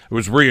that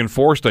was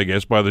reinforced, I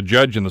guess, by the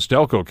judge in the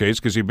Stelco case,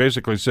 because he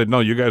basically said, no,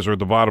 you guys are at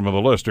the bottom of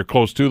the list, or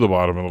close to the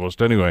bottom of the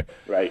list anyway.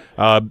 Right.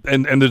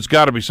 And there's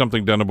got to be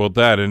something done about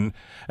that. And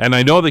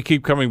I know they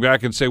keep coming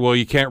back and say, well,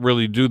 you can't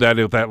really do that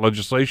with that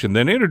legislation.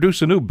 Then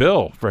introduce a new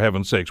bill, for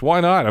heaven's sakes. Why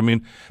not? I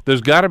mean,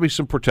 there's got to be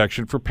some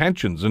protection for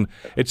pensions. And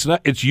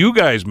it's you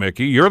guys,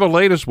 Mickey. You're the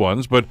latest ones.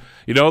 But,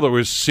 there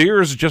was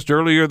Sears just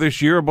earlier this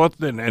year about,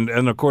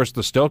 and of course,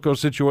 the Stelco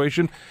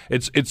situation.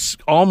 It's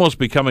almost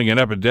becoming an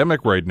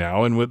epidemic right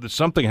now, and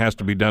something has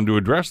to be done to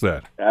address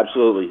that.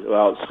 Absolutely.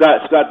 Well,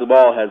 Scott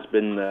Duvall has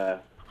been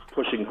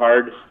pushing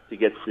hard to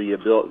get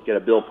a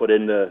bill put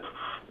into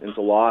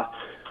law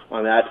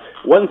on that.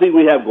 One thing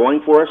we have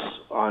going for us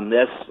on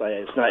this,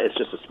 it's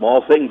just a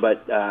small thing,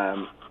 but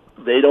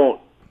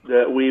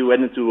we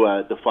went into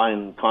a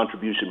defined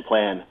contribution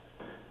plan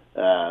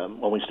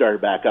when we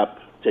started back up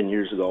 10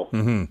 years ago.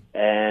 Mm-hmm.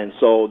 And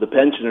so the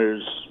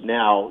pensioners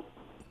now,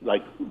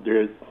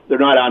 they're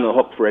not on the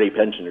hook for any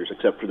pensioners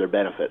except for their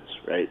benefits,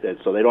 right? And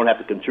so they don't have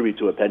to contribute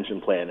to a pension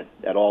plan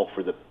at all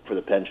for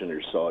the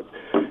pensioners. So,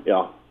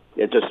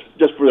 it's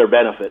just for their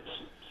benefits.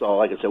 So,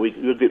 like I said, we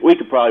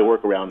could probably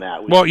work around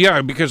that. Well,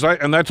 yeah, because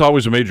and that's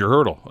always a major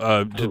hurdle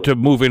to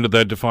move into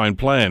that defined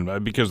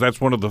plan, because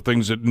that's one of the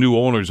things that new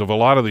owners of a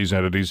lot of these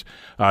entities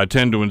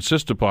tend to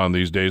insist upon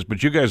these days.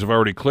 But you guys have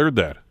already cleared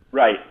that.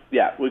 Right.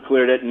 Yeah, we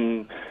cleared it,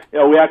 and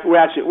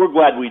we're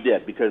glad we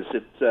did, because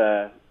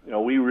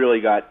we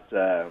really got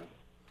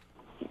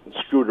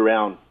screwed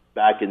around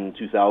back in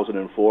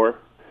 2004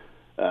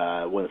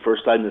 when the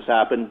first time this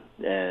happened,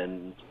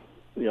 and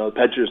the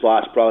pensioners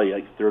lost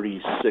probably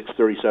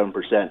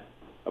 37%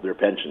 of their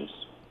pensions.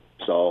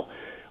 So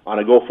on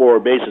a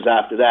go-forward basis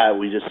after that,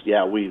 we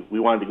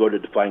wanted to go to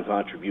defined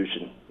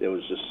contribution. It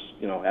was just,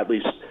 at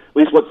least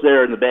what's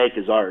there in the bank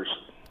is ours.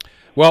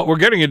 Well, we're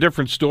getting a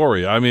different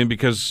story. I mean,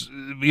 because,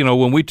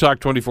 when we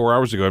talked 24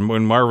 hours ago, and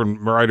when Marvin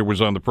Ryder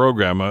was on the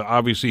program,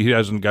 obviously he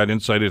hasn't got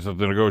insight into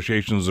the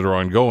negotiations that are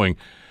ongoing.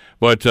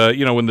 But,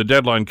 when the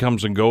deadline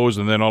comes and goes,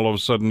 and then all of a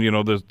sudden,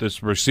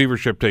 this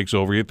receivership takes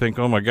over, you think,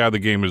 oh, my God, the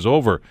game is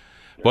over.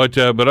 But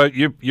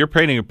you're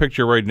painting a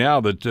picture right now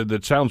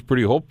that sounds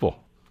pretty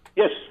hopeful.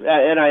 Yes,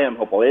 and I am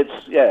hopeful.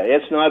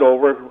 It's not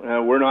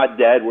over. We're not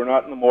dead. We're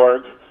not in the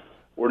morgue.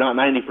 We're not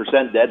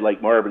 90% dead, like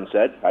Marvin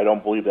said. I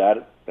don't believe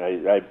that.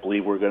 I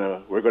believe we're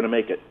gonna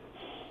make it.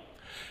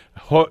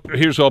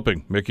 Here's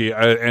hoping, Mickey,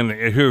 and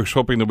here's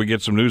hoping that we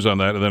get some news on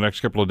that in the next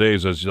couple of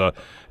days, as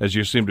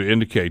you seem to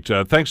indicate.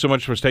 Thanks so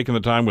much for taking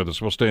the time with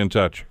us. We'll stay in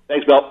touch.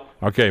 Thanks, Bill.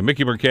 Okay,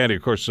 Mickey Mercanti,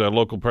 of course,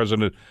 local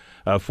president,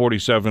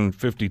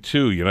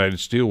 4752 United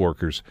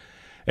Steelworkers.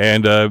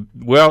 And,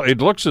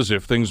 it looks as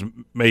if things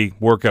may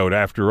work out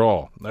after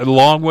all. A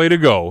long way to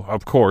go,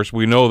 of course,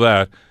 we know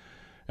that.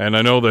 And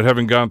I know that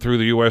having gone through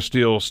the U.S.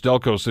 Steel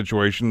Stelco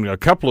situation a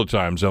couple of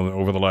times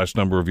over the last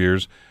number of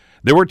years,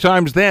 there were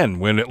times then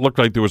when it looked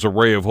like there was a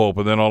ray of hope,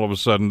 and then all of a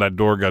sudden that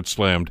door got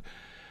slammed.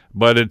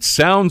 But it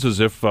sounds as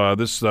if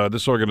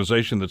this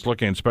organization that's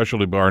looking at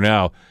Specialty Bar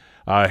now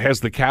has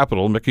the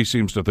capital. Mickey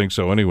seems to think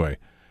so anyway.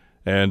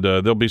 And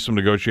there'll be some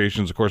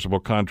negotiations, of course,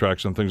 about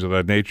contracts and things of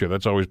that nature.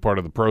 That's always part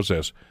of the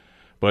process.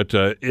 But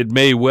it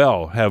may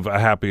well have a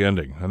happy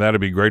ending, and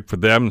that'd be great for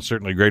them and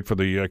certainly great for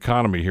the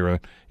economy here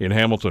in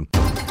Hamilton.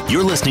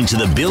 You're listening to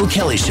The Bill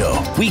Kelly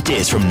Show,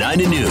 weekdays from 9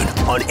 to noon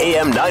on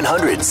AM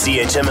 900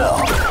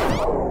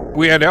 CHML.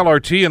 We had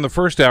LRT in the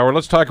first hour.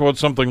 Let's talk about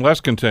something less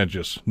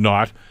contentious.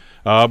 Not.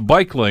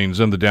 Bike lanes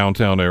in the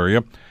downtown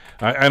area.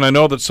 And I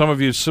know that some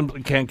of you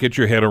simply can't get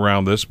your head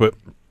around this, but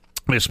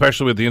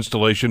especially with the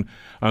installation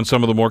on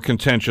some of the more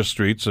contentious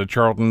streets,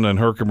 Charlton and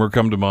Herkimer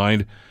come to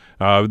mind.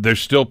 There's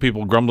still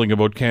people grumbling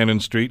about Cannon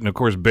Street and, of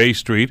course, Bay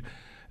Street,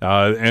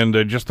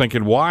 and just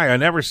thinking, why? I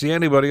never see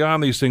anybody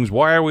on these things.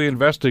 Why are we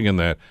investing in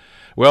that?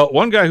 Well,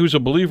 one guy who's a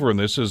believer in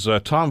this is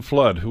Tom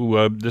Flood,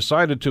 who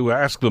decided to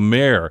ask the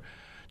mayor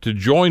to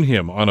join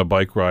him on a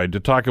bike ride to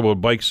talk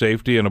about bike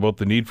safety and about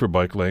the need for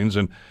bike lanes.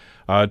 And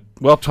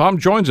well, Tom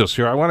joins us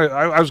here.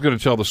 I was going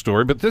to tell the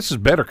story, but this is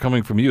better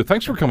coming from you.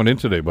 Thanks for coming in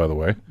today, by the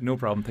way. No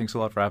problem. Thanks a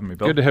lot for having me,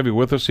 Bill. Good to have you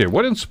with us here.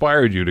 What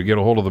inspired you to get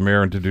a hold of the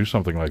mayor and to do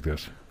something like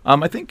this?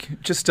 I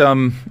think just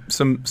some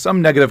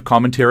negative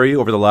commentary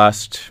over the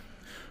last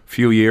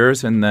few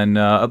years, and then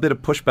a bit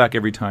of pushback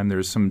every time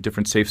there's some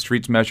different safe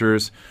streets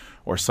measures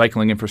or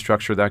cycling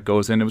infrastructure that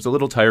goes in. It was a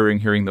little tiring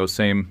hearing those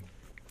same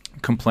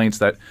complaints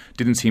that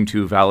didn't seem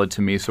too valid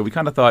to me. So we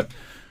kind of thought,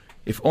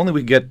 if only we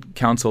could get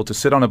council to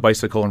sit on a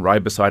bicycle and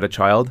ride beside a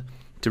child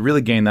to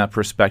really gain that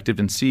perspective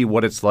and see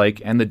what it's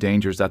like and the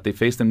dangers that they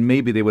face, then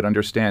maybe they would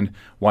understand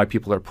why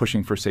people are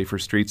pushing for safer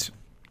streets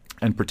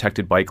and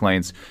protected bike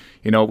lanes.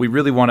 You know, we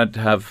really wanted to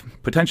have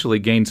potentially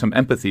gain some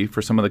empathy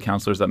for some of the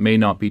councillors that may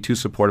not be too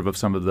supportive of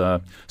some of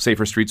the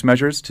safer streets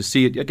measures, to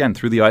see it, again,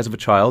 through the eyes of a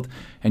child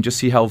and just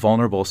see how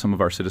vulnerable some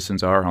of our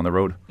citizens are on the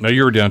road. Now,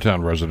 you're a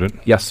downtown resident.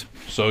 Yes.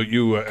 So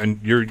you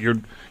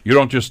you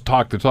don't just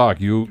talk the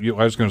talk. You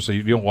I was going to say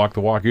you don't walk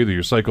the walk either.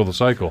 You cycle the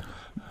cycle.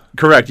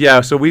 Correct,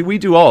 yeah. So we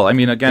do all. I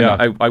mean, again,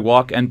 Yeah. I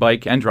walk and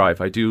bike and drive.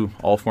 I do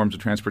all forms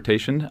of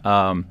transportation.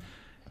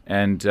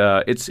 And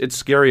it's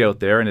scary out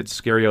there, and it's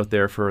scary out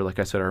there for, like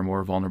I said, our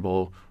more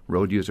vulnerable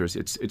road users.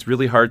 It's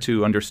really hard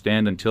to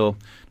understand until,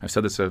 I've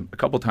said this a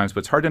couple times, but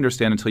it's hard to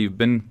understand until you've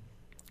been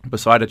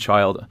beside a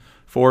child,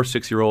 4 or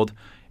 6-year-old,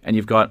 and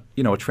you've got,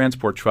 you know, a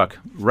transport truck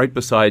right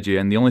beside you,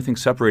 and the only thing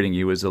separating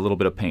you is a little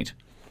bit of paint.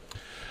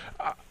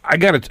 I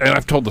got it, and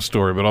I've told the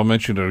story, but I'll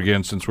mention it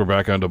again since we're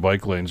back onto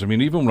bike lanes. I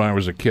mean, even when I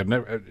was a kid,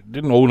 I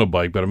didn't own a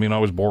bike, but I mean, I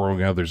was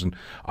borrowing others, and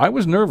I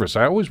was nervous.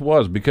 I always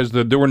was, because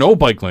there were no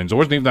bike lanes. There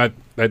wasn't even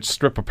that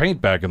strip of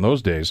paint back in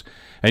those days,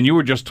 and you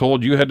were just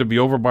told you had to be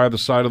over by the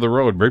side of the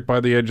road, right by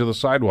the edge of the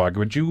sidewalk,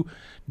 but you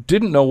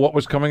didn't know what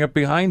was coming up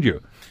behind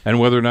you and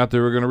whether or not they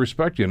were going to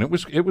respect you, and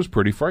it was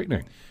pretty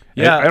frightening.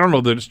 Yeah, I don't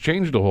know that it's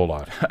changed a whole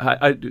lot.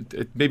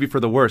 Maybe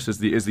for the worse is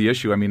the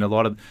issue. I mean,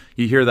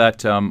 you hear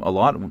that a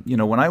lot. You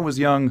know, when I was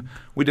young,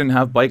 we didn't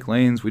have bike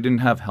lanes, we didn't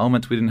have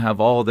helmets, we didn't have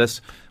all this.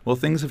 Well,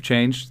 things have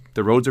changed.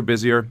 The roads are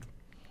busier.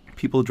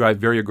 People drive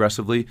very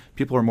aggressively.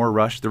 People are more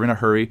rushed. They're in a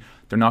hurry.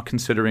 They're not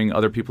considering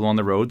other people on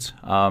the roads.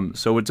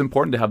 So it's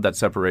important to have that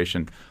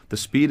separation. The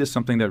speed is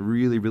something that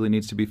really, really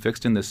needs to be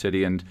fixed in this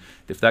city. And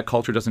if that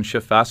culture doesn't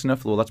shift fast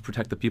enough, well, let's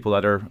protect the people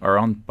that are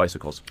on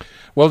bicycles.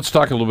 Well, let's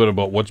talk a little bit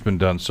about what's been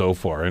done so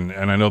far. And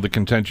I know the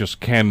contentious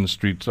Cannon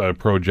Street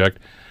project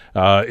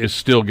is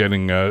still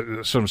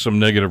getting some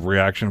negative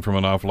reaction from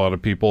an awful lot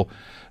of people.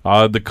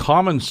 The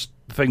common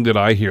thing that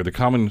I hear, the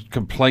common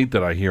complaint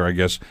that I hear, I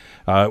guess,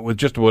 with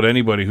just about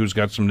anybody who's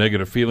got some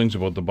negative feelings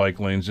about the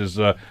bike lanes is,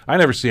 I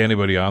never see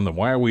anybody on them.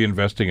 Why are we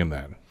investing in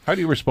that? How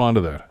do you respond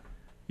to that?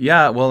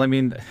 Yeah, well, I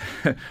mean,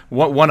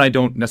 one, I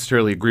don't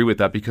necessarily agree with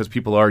that because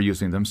people are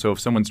using them. So if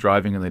someone's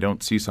driving and they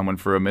don't see someone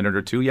for a minute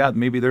or two, yeah,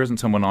 maybe there isn't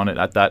someone on it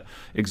at that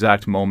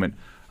exact moment.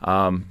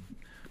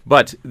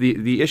 But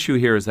the issue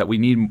here is that we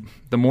need,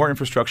 the more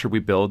infrastructure we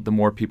build, the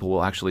more people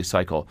will actually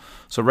cycle.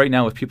 So right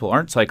now, if people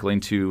aren't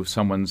cycling to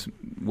someone's,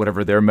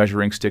 whatever their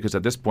measuring stick is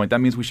at this point, that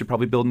means we should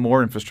probably build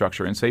more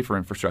infrastructure and safer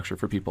infrastructure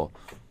for people.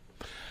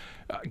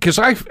 Because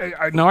I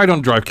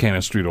don't drive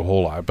Cannon Street a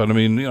whole lot, but I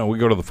mean, you know, we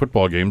go to the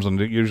football games and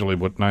usually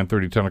about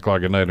 9:30, 10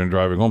 o'clock at night and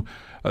driving home.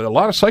 A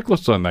lot of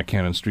cyclists on that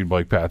Cannon Street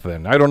bike path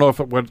then. I don't know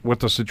what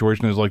the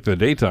situation is like in the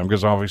daytime,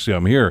 because obviously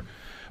I'm here.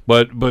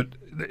 But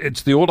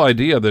it's the old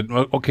idea that,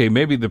 okay,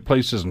 maybe the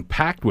place isn't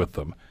packed with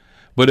them,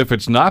 but if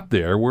it's not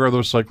there, where are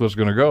those cyclists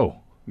going to go?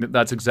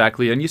 That's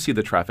exactly, and you see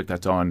the traffic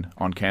that's on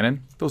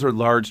Cannon. Those are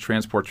large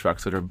transport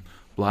trucks that are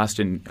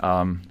blasting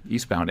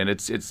eastbound, and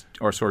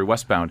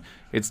westbound.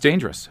 It's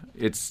dangerous.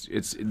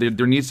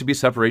 There needs to be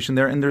separation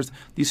there, and there's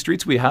these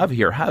streets we have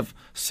here have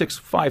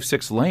 5,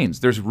 6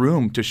 lanes. There's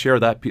room to share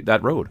that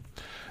road.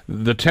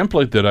 The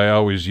template that I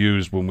always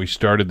used when we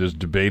started this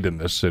debate in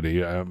this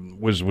city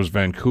was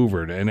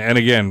Vancouver. And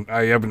again,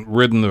 I haven't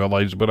ridden the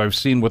lights, but I've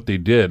seen what they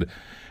did.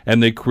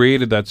 And they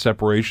created that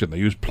separation. They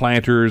used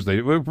planters.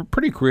 They were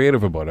pretty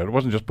creative about it. It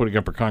wasn't just putting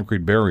up a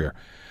concrete barrier.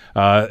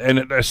 And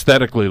it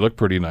aesthetically looked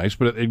pretty nice,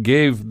 but it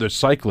gave the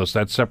cyclists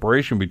that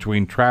separation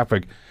between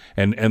traffic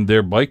and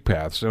their bike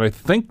paths. And I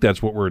think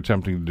that's what we're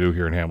attempting to do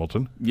here in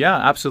Hamilton. Yeah,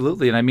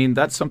 absolutely. And I mean,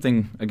 that's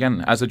something,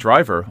 again, as a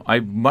driver,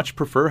 I much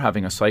prefer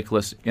having a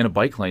cyclist in a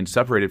bike lane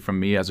separated from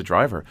me as a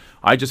driver.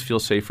 I just feel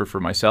safer for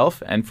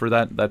myself and for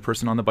that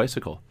person on the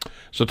bicycle.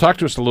 So talk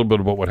to us a little bit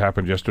about what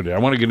happened yesterday. I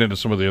want to get into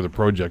some of the other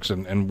projects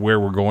and where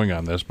we're going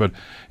on this, but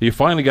you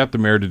finally got the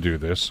mayor to do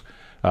this.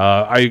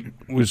 I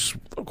was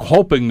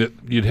hoping that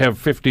you'd have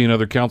 15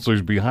 other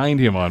councillors behind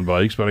him on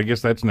bikes, but I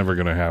guess that's never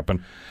going to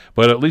happen.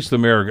 But at least the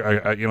mayor,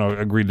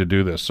 agreed to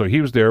do this. So he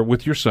was there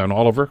with your son,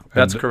 Oliver.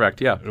 That's correct,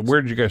 yeah.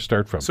 Where did you guys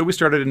start from? So we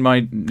started in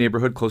my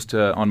neighborhood close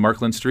to on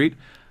Markland Street.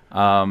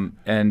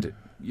 And,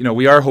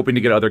 we are hoping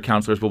to get other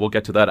councillors, but we'll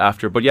get to that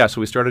after. But yeah,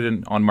 so we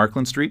started on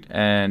Markland Street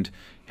and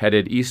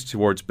headed east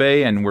towards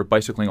Bay, and we're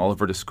bicycling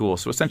Oliver to school.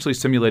 So essentially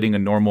simulating a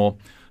normal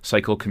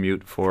cycle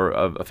commute for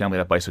a family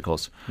that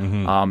bicycles.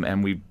 Mm-hmm.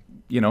 And we,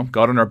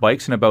 got on our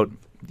bikes in about,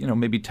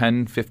 maybe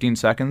 10, 15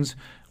 seconds.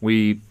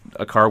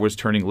 A car was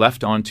turning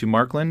left onto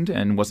Markland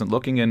and wasn't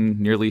looking and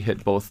nearly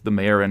hit both the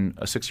mayor and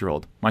my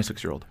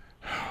 6-year-old.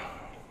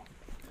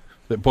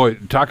 Boy,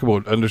 talk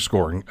about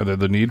underscoring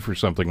the need for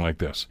something like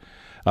this.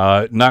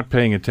 Not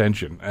paying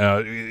attention,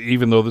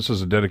 even though this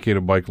is a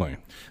dedicated bike lane.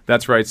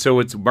 That's right.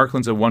 So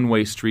Markland's a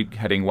one-way street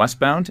heading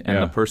westbound,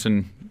 and the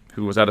person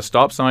who was at a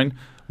stop sign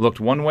looked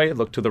one way,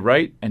 looked to the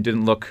right, and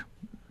didn't look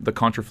the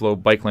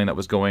contraflow bike lane that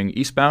was going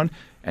eastbound,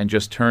 and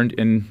just turned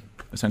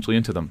essentially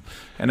into them.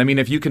 And I mean,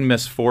 if you can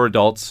miss 4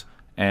 adults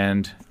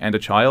and a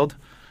child,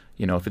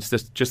 if it's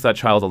just that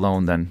child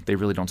alone, then they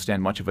really don't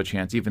stand much of a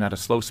chance, even at a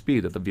slow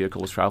speed that the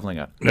vehicle was traveling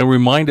at. Now,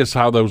 remind us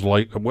how those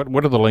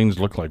what do the lanes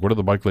look like? What do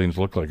the bike lanes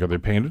look like? Are they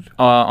painted?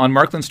 On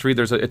Markland Street,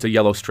 it's a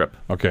yellow strip.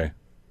 Okay,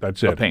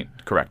 that's it. Of paint,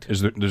 correct.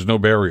 There's no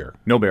barrier?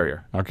 No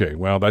barrier. Okay,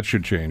 well, that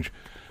should change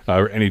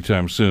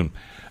anytime soon.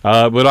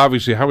 But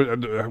obviously,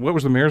 what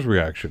was the mayor's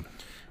reaction?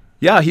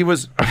 Yeah, he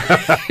was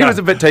he was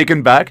a bit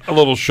taken back. A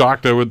little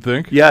shocked, I would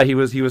think. Yeah, he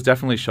was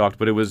definitely shocked,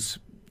 but it was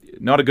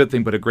not a good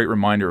thing, but a great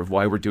reminder of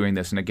why we're doing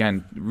this. And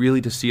again,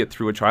 really to see it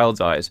through a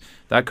child's eyes.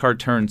 That car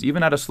turns,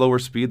 even at a slower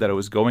speed that it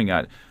was going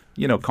at,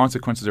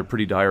 consequences are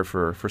pretty dire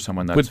for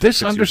someone that's 6 years old. But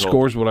this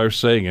underscores what I was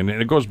saying, and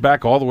it goes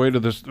back all the way to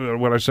this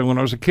what I said when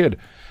I was a kid.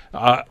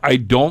 I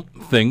don't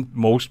think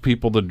most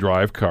people that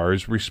drive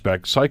cars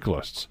respect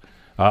cyclists.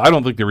 I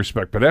don't think they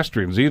respect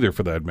pedestrians either,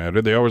 for that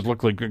matter. They always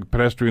look like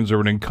pedestrians are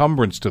an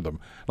encumbrance to them.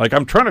 Like,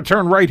 I'm trying to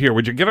turn right here.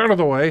 Would you get out of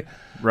the way?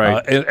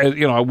 Right.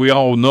 And we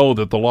all know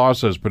that the law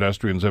says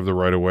pedestrians have the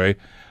right of way.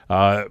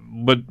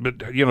 But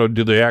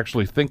do they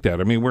actually think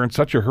that? I mean, we're in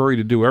such a hurry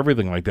to do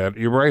everything like that.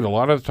 You're right. A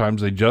lot of the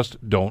times they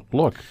just don't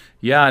look.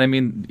 Yeah, and I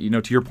mean,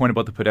 to your point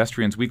about the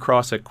pedestrians, we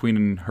cross at Queen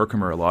and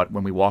Herkimer a lot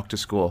when we walk to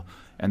school,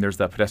 and there's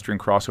that pedestrian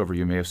crossover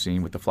you may have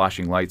seen with the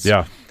flashing lights.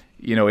 Yeah.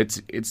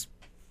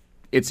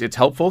 It's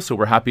helpful, so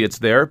we're happy it's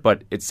there,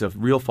 but it's a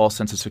real false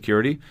sense of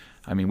security.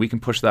 I mean, we can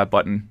push that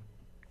button,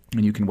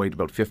 and you can wait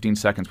about 15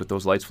 seconds with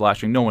those lights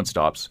flashing. No one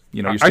stops.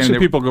 You're I see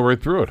people go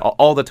right through it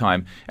all the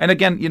time. And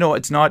again,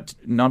 it's not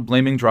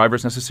blaming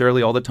drivers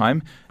necessarily all the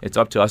time. It's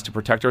up to us to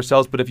protect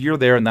ourselves. But if you're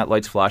there and that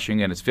light's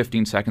flashing and it's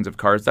 15 seconds of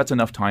cars, that's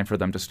enough time for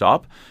them to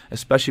stop,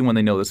 especially when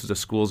they know this is a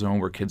school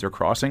zone where kids are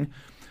crossing.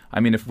 I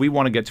mean, if we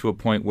want to get to a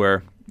point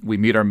where we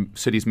meet our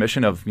city's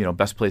mission of,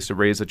 best place to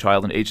raise a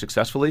child and age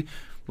successfully,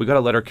 we got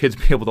to let our kids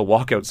be able to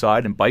walk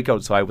outside and bike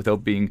outside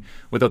without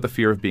the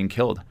fear of being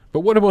killed. But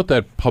what about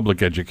that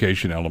public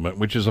education element,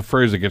 which is a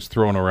phrase that gets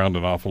thrown around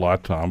an awful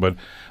lot, Tom, but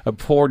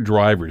for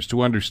drivers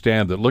to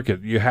understand that,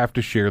 you have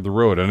to share the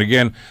road. And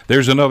again,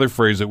 there's another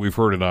phrase that we've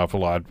heard an awful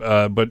lot,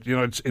 but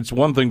it's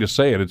one thing to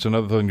say it, it's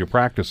another thing to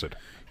practice it.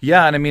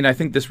 Yeah, and I mean, I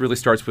think this really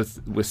starts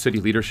with city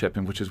leadership,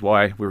 and which is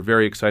why we're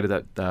very excited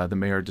that the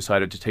mayor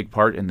decided to take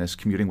part in this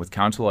commuting with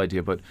council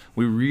idea. But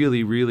we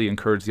really, really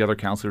encourage the other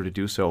councillor to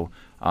do so.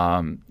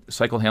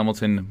 Cycle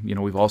Hamilton,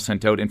 we've all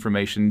sent out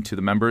information to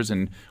the members,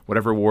 and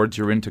whatever wards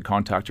you're in, to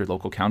contact your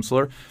local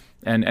councillor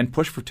and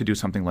push to do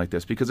something like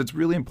this, because it's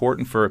really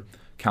important for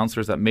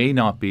councillors that may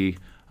not be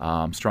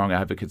strong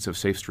advocates of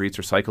safe streets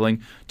or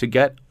cycling to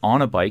get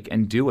on a bike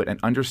and do it and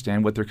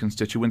understand what their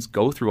constituents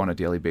go through on a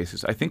daily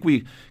basis. I think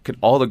we could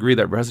all agree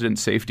that resident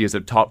safety is a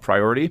top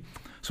priority.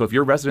 So if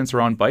your residents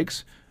are on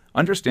bikes,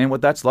 understand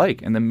what that's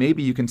like, and then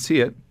maybe you can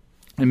see it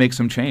and make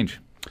some change.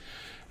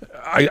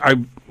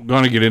 I'm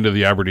going to get into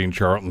the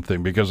Aberdeen-Charlton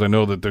thing, because I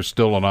know that there's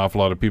still an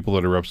awful lot of people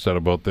that are upset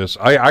about this.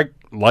 I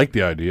like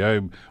the idea.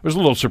 I was a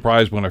little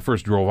surprised when I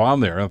first drove on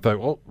there. I thought,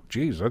 oh,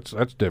 geez, that's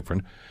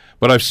different.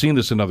 But I've seen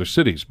this in other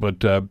cities.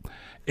 But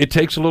It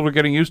takes a little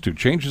getting used to.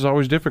 Change is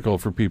always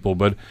difficult for people,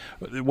 but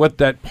what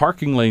that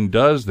parking lane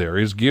does there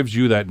is gives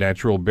you that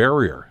natural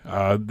barrier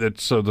that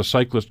so the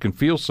cyclist can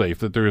feel safe,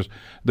 that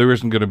there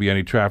isn't going to be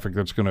any traffic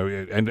that's going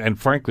to, and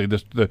frankly,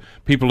 the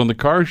people in the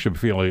cars should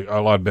feel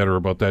a lot better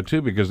about that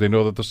too, because they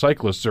know that the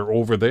cyclists are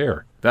over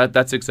there.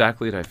 That's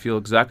exactly it. I feel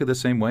exactly the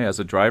same way. As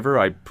a driver,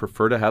 I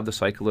prefer to have the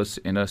cyclists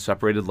in a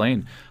separated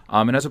lane.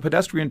 And as a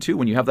pedestrian too,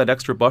 when you have that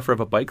extra buffer of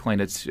a bike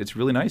lane, it's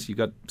really nice. You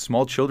got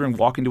small children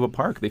walking to a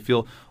park. They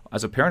feel,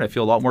 as a parent, I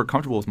feel a lot more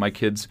comfortable with my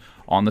kids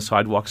on the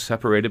sidewalk,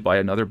 separated by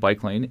another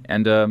bike lane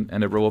and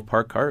a row of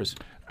parked cars.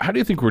 How do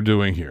you think we're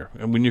doing here?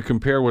 And when you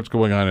compare what's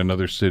going on in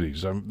other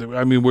cities, I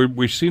mean,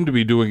 we seem to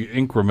be doing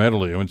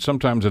incrementally. I mean,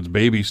 sometimes it's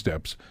baby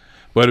steps,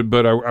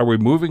 but are we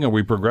moving? Are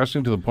we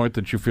progressing to the point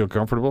that you feel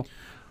comfortable?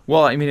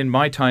 Well, I mean, in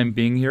my time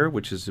being here,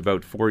 which is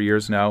about 4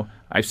 years now,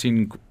 I've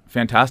seen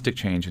fantastic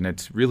change, and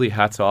it's really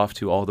hats off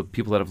to all the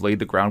people that have laid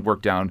the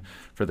groundwork down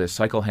for this.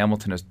 Cycle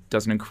Hamilton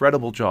does an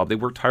incredible job. They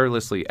work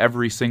tirelessly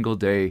every single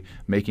day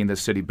making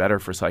this city better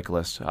for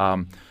cyclists.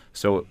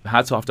 So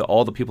hats off to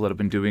all the people that have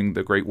been doing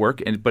the great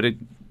work. But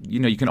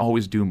you can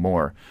always do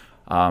more.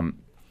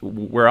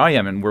 Where I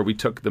am and where we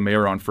took the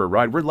mayor on for a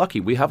ride, we're lucky.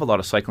 We have a lot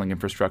of cycling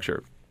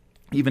infrastructure,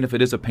 even if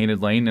it is a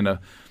painted lane and a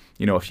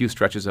few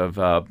stretches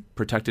of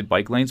protected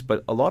bike lanes.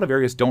 But a lot of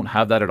areas don't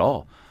have that at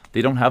all.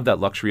 They don't have that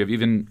luxury of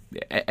even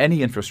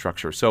any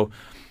infrastructure. So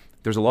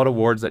there's a lot of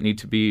wards that need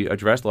to be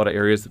addressed, a lot of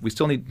areas. We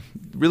still need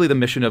really the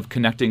mission of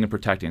connecting and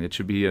protecting. It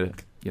should be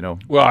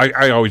Well,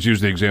 I always use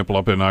the example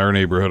up in our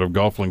neighborhood of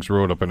Golf Links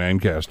Road up in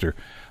Ancaster.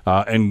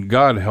 And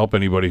God help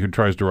anybody who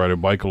tries to ride a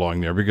bike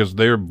along there, because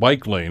their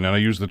bike lane, and I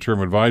use the term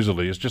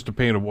advisedly, is just to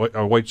paint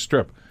a white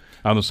strip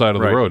on the side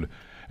of the road.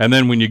 And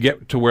then when you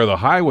get to where the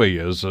highway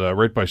is,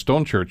 right by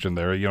Stone Church in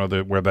there,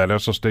 where that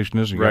Esso station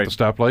is, and you got the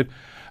stoplight,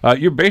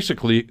 you're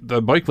basically,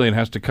 the bike lane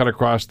has to cut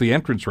across the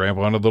entrance ramp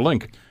onto the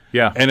link.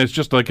 Yeah. And it's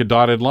just like a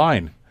dotted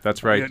line.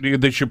 That's right.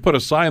 They should put a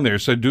sign there that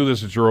said, do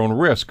this at your own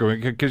risk,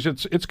 because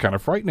it's kind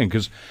of frightening,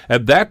 because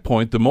at that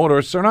point, the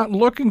motorists are not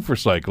looking for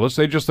cyclists.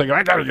 They just think,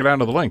 I got to get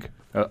onto the link.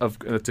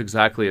 That's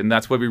exactly. And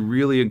that's why we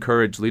really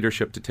encourage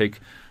leadership to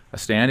take a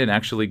stand and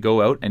actually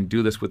go out and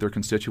do this with their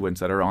constituents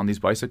that are on these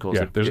bicycles.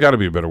 Yeah, there's got to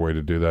be a better way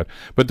to do that.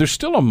 But there's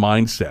still a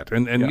mindset.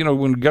 And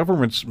when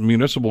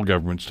municipal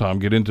governments, Tom,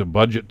 get into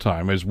budget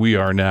time, as we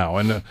are now,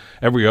 and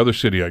every other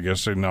city, I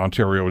guess, in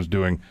Ontario is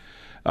doing,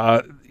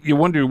 you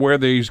wonder where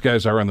these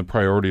guys are on the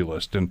priority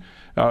list. And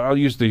I'll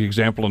use the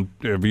example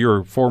of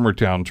your former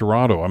town,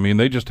 Toronto. I mean,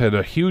 they just had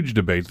a huge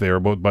debate there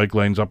about bike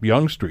lanes up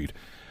Yonge Street.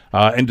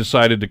 And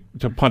decided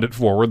to punt it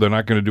forward. They're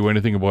not going to do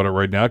anything about it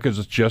right now because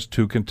it's just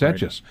too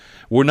contentious.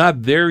 Right. We're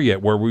not there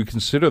yet where we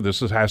consider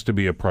this has to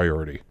be a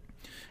priority.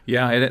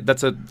 Yeah, and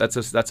that's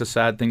a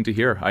sad thing to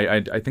hear.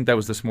 I think that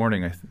was this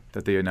morning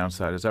that they announced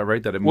that. Is that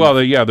right? That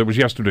there was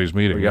yesterday's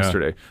meeting.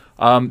 Yesterday.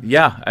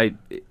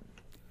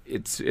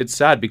 It's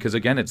sad because,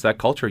 again, it's that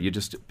culture.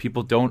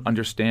 People don't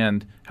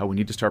understand how we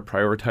need to start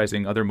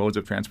prioritizing other modes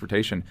of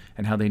transportation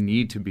and how they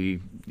need to be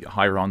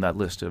higher on that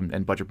list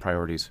and budget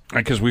priorities.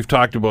 Because we've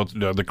talked about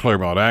the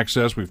Claremont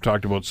Access. We've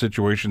talked about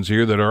situations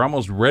here that are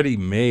almost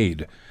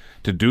ready-made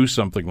to do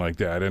something like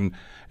that. And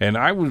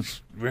I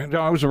was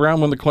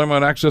around when the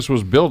Claremont Access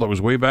was built. I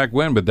was way back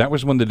when, but that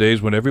was when the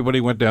days when everybody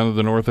went down to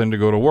the north end to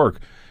go to work,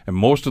 and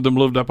most of them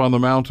lived up on the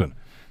mountain.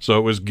 So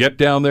it was get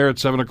down there at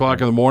 7 o'clock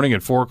in the morning,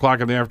 at 4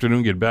 o'clock in the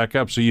afternoon, get back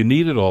up. So you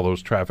needed all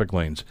those traffic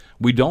lanes.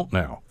 We don't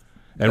now.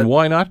 And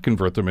why not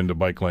convert them into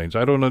bike lanes?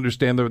 I don't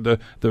understand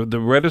the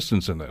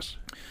reticence in this.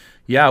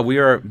 Yeah, we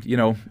are,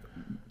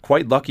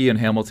 quite lucky in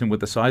Hamilton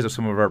with the size of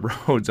some of our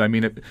roads. I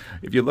mean,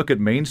 if you look at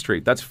Main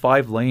Street, that's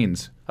 5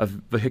 lanes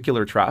of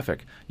vehicular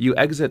traffic. You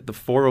exit the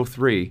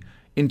 403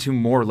 into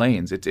more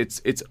lanes.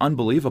 It's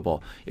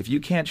unbelievable. If you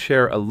can't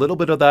share a little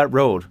bit of that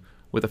road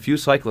with a few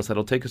cyclists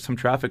that'll take some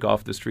traffic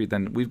off the street,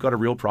 then we've got a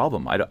real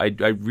problem. I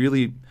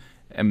really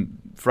am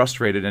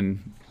frustrated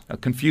and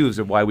confused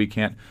of why we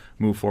can't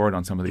move forward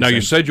on some of these things. Now,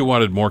 you said you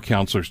wanted more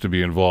counselors to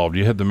be involved.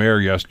 You had the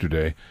mayor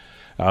yesterday.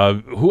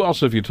 Who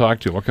else have you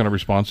talked to? What kind of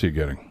response are you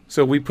getting?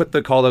 So we put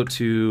the call out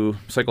to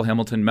Cycle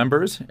Hamilton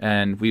members,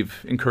 and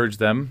we've encouraged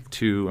them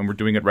to, and we're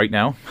doing it right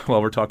now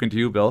while we're talking to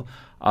you, Bill,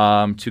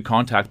 to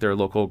contact their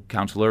local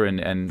counselor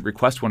and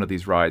request one of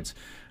these rides.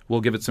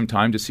 We'll give it some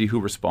time to see who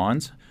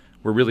responds.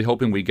 We're really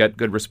hoping we get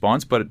good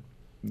response, but,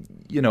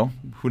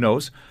 who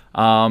knows?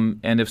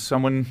 And if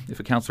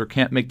a counselor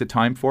can't make the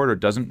time for it or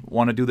doesn't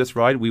want to do this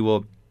ride, we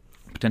will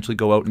potentially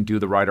go out and do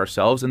the ride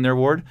ourselves in their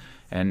ward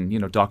and,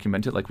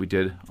 document it like we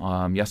did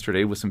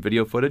yesterday with some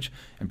video footage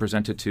and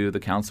present it to the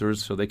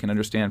counselors so they can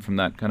understand from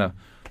that kind of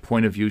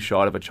point of view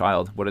shot of a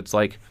child what it's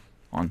like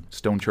on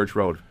Stone Church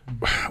Road.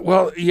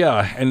 Well,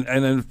 yeah, and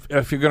then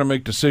if you're going to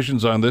make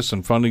decisions on this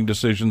and funding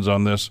decisions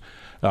on this,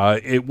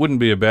 it wouldn't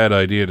be a bad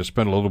idea to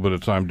spend a little bit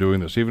of time doing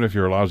this, even if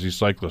you're a lousy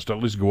cyclist. At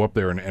least go up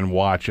there and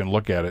watch and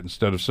look at it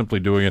instead of simply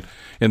doing it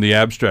in the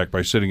abstract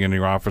by sitting in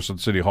your office at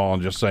City Hall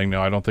and just saying,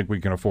 no, I don't think we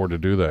can afford to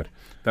do that.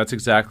 That's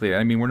exactly it.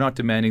 I mean, we're not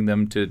demanding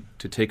them to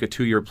take a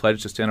 2-year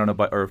pledge to stand on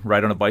or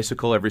ride on a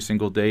bicycle every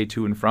single day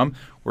to and from.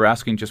 We're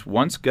asking just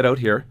once, get out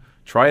here,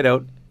 try it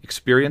out,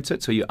 experience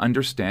it, so you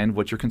understand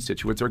what your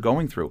constituents are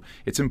going through.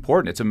 It's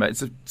important.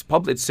 It's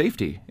public. It's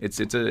safety. It's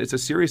a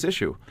serious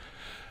issue.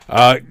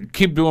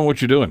 Keep doing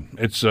what you're doing.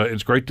 It's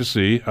great to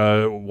see.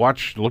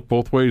 Look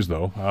both ways,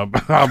 though.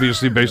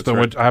 Obviously, based on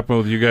what happened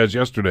with you guys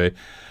yesterday,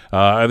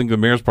 I think the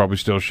mayor's probably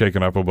still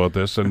shaken up about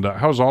this. And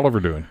how's Oliver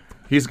doing?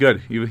 He's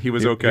good. He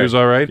was okay. He was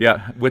all right?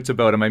 Yeah, wits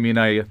about him. I mean,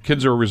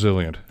 kids are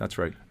resilient. That's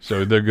right.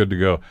 So they're good to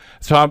go.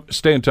 Tom,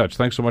 stay in touch.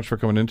 Thanks so much for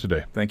coming in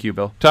today. Thank you,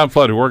 Bill. Tom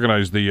Flood, who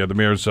organized the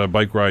mayor's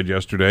bike ride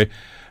yesterday,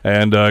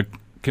 and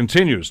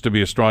continues to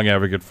be a strong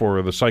advocate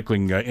for the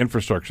cycling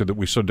infrastructure that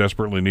we so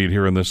desperately need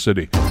here in this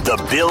city.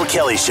 The Bill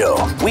Kelly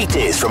Show,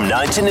 weekdays from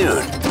 9 to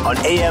noon on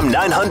AM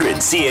 900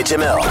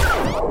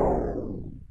 CHML.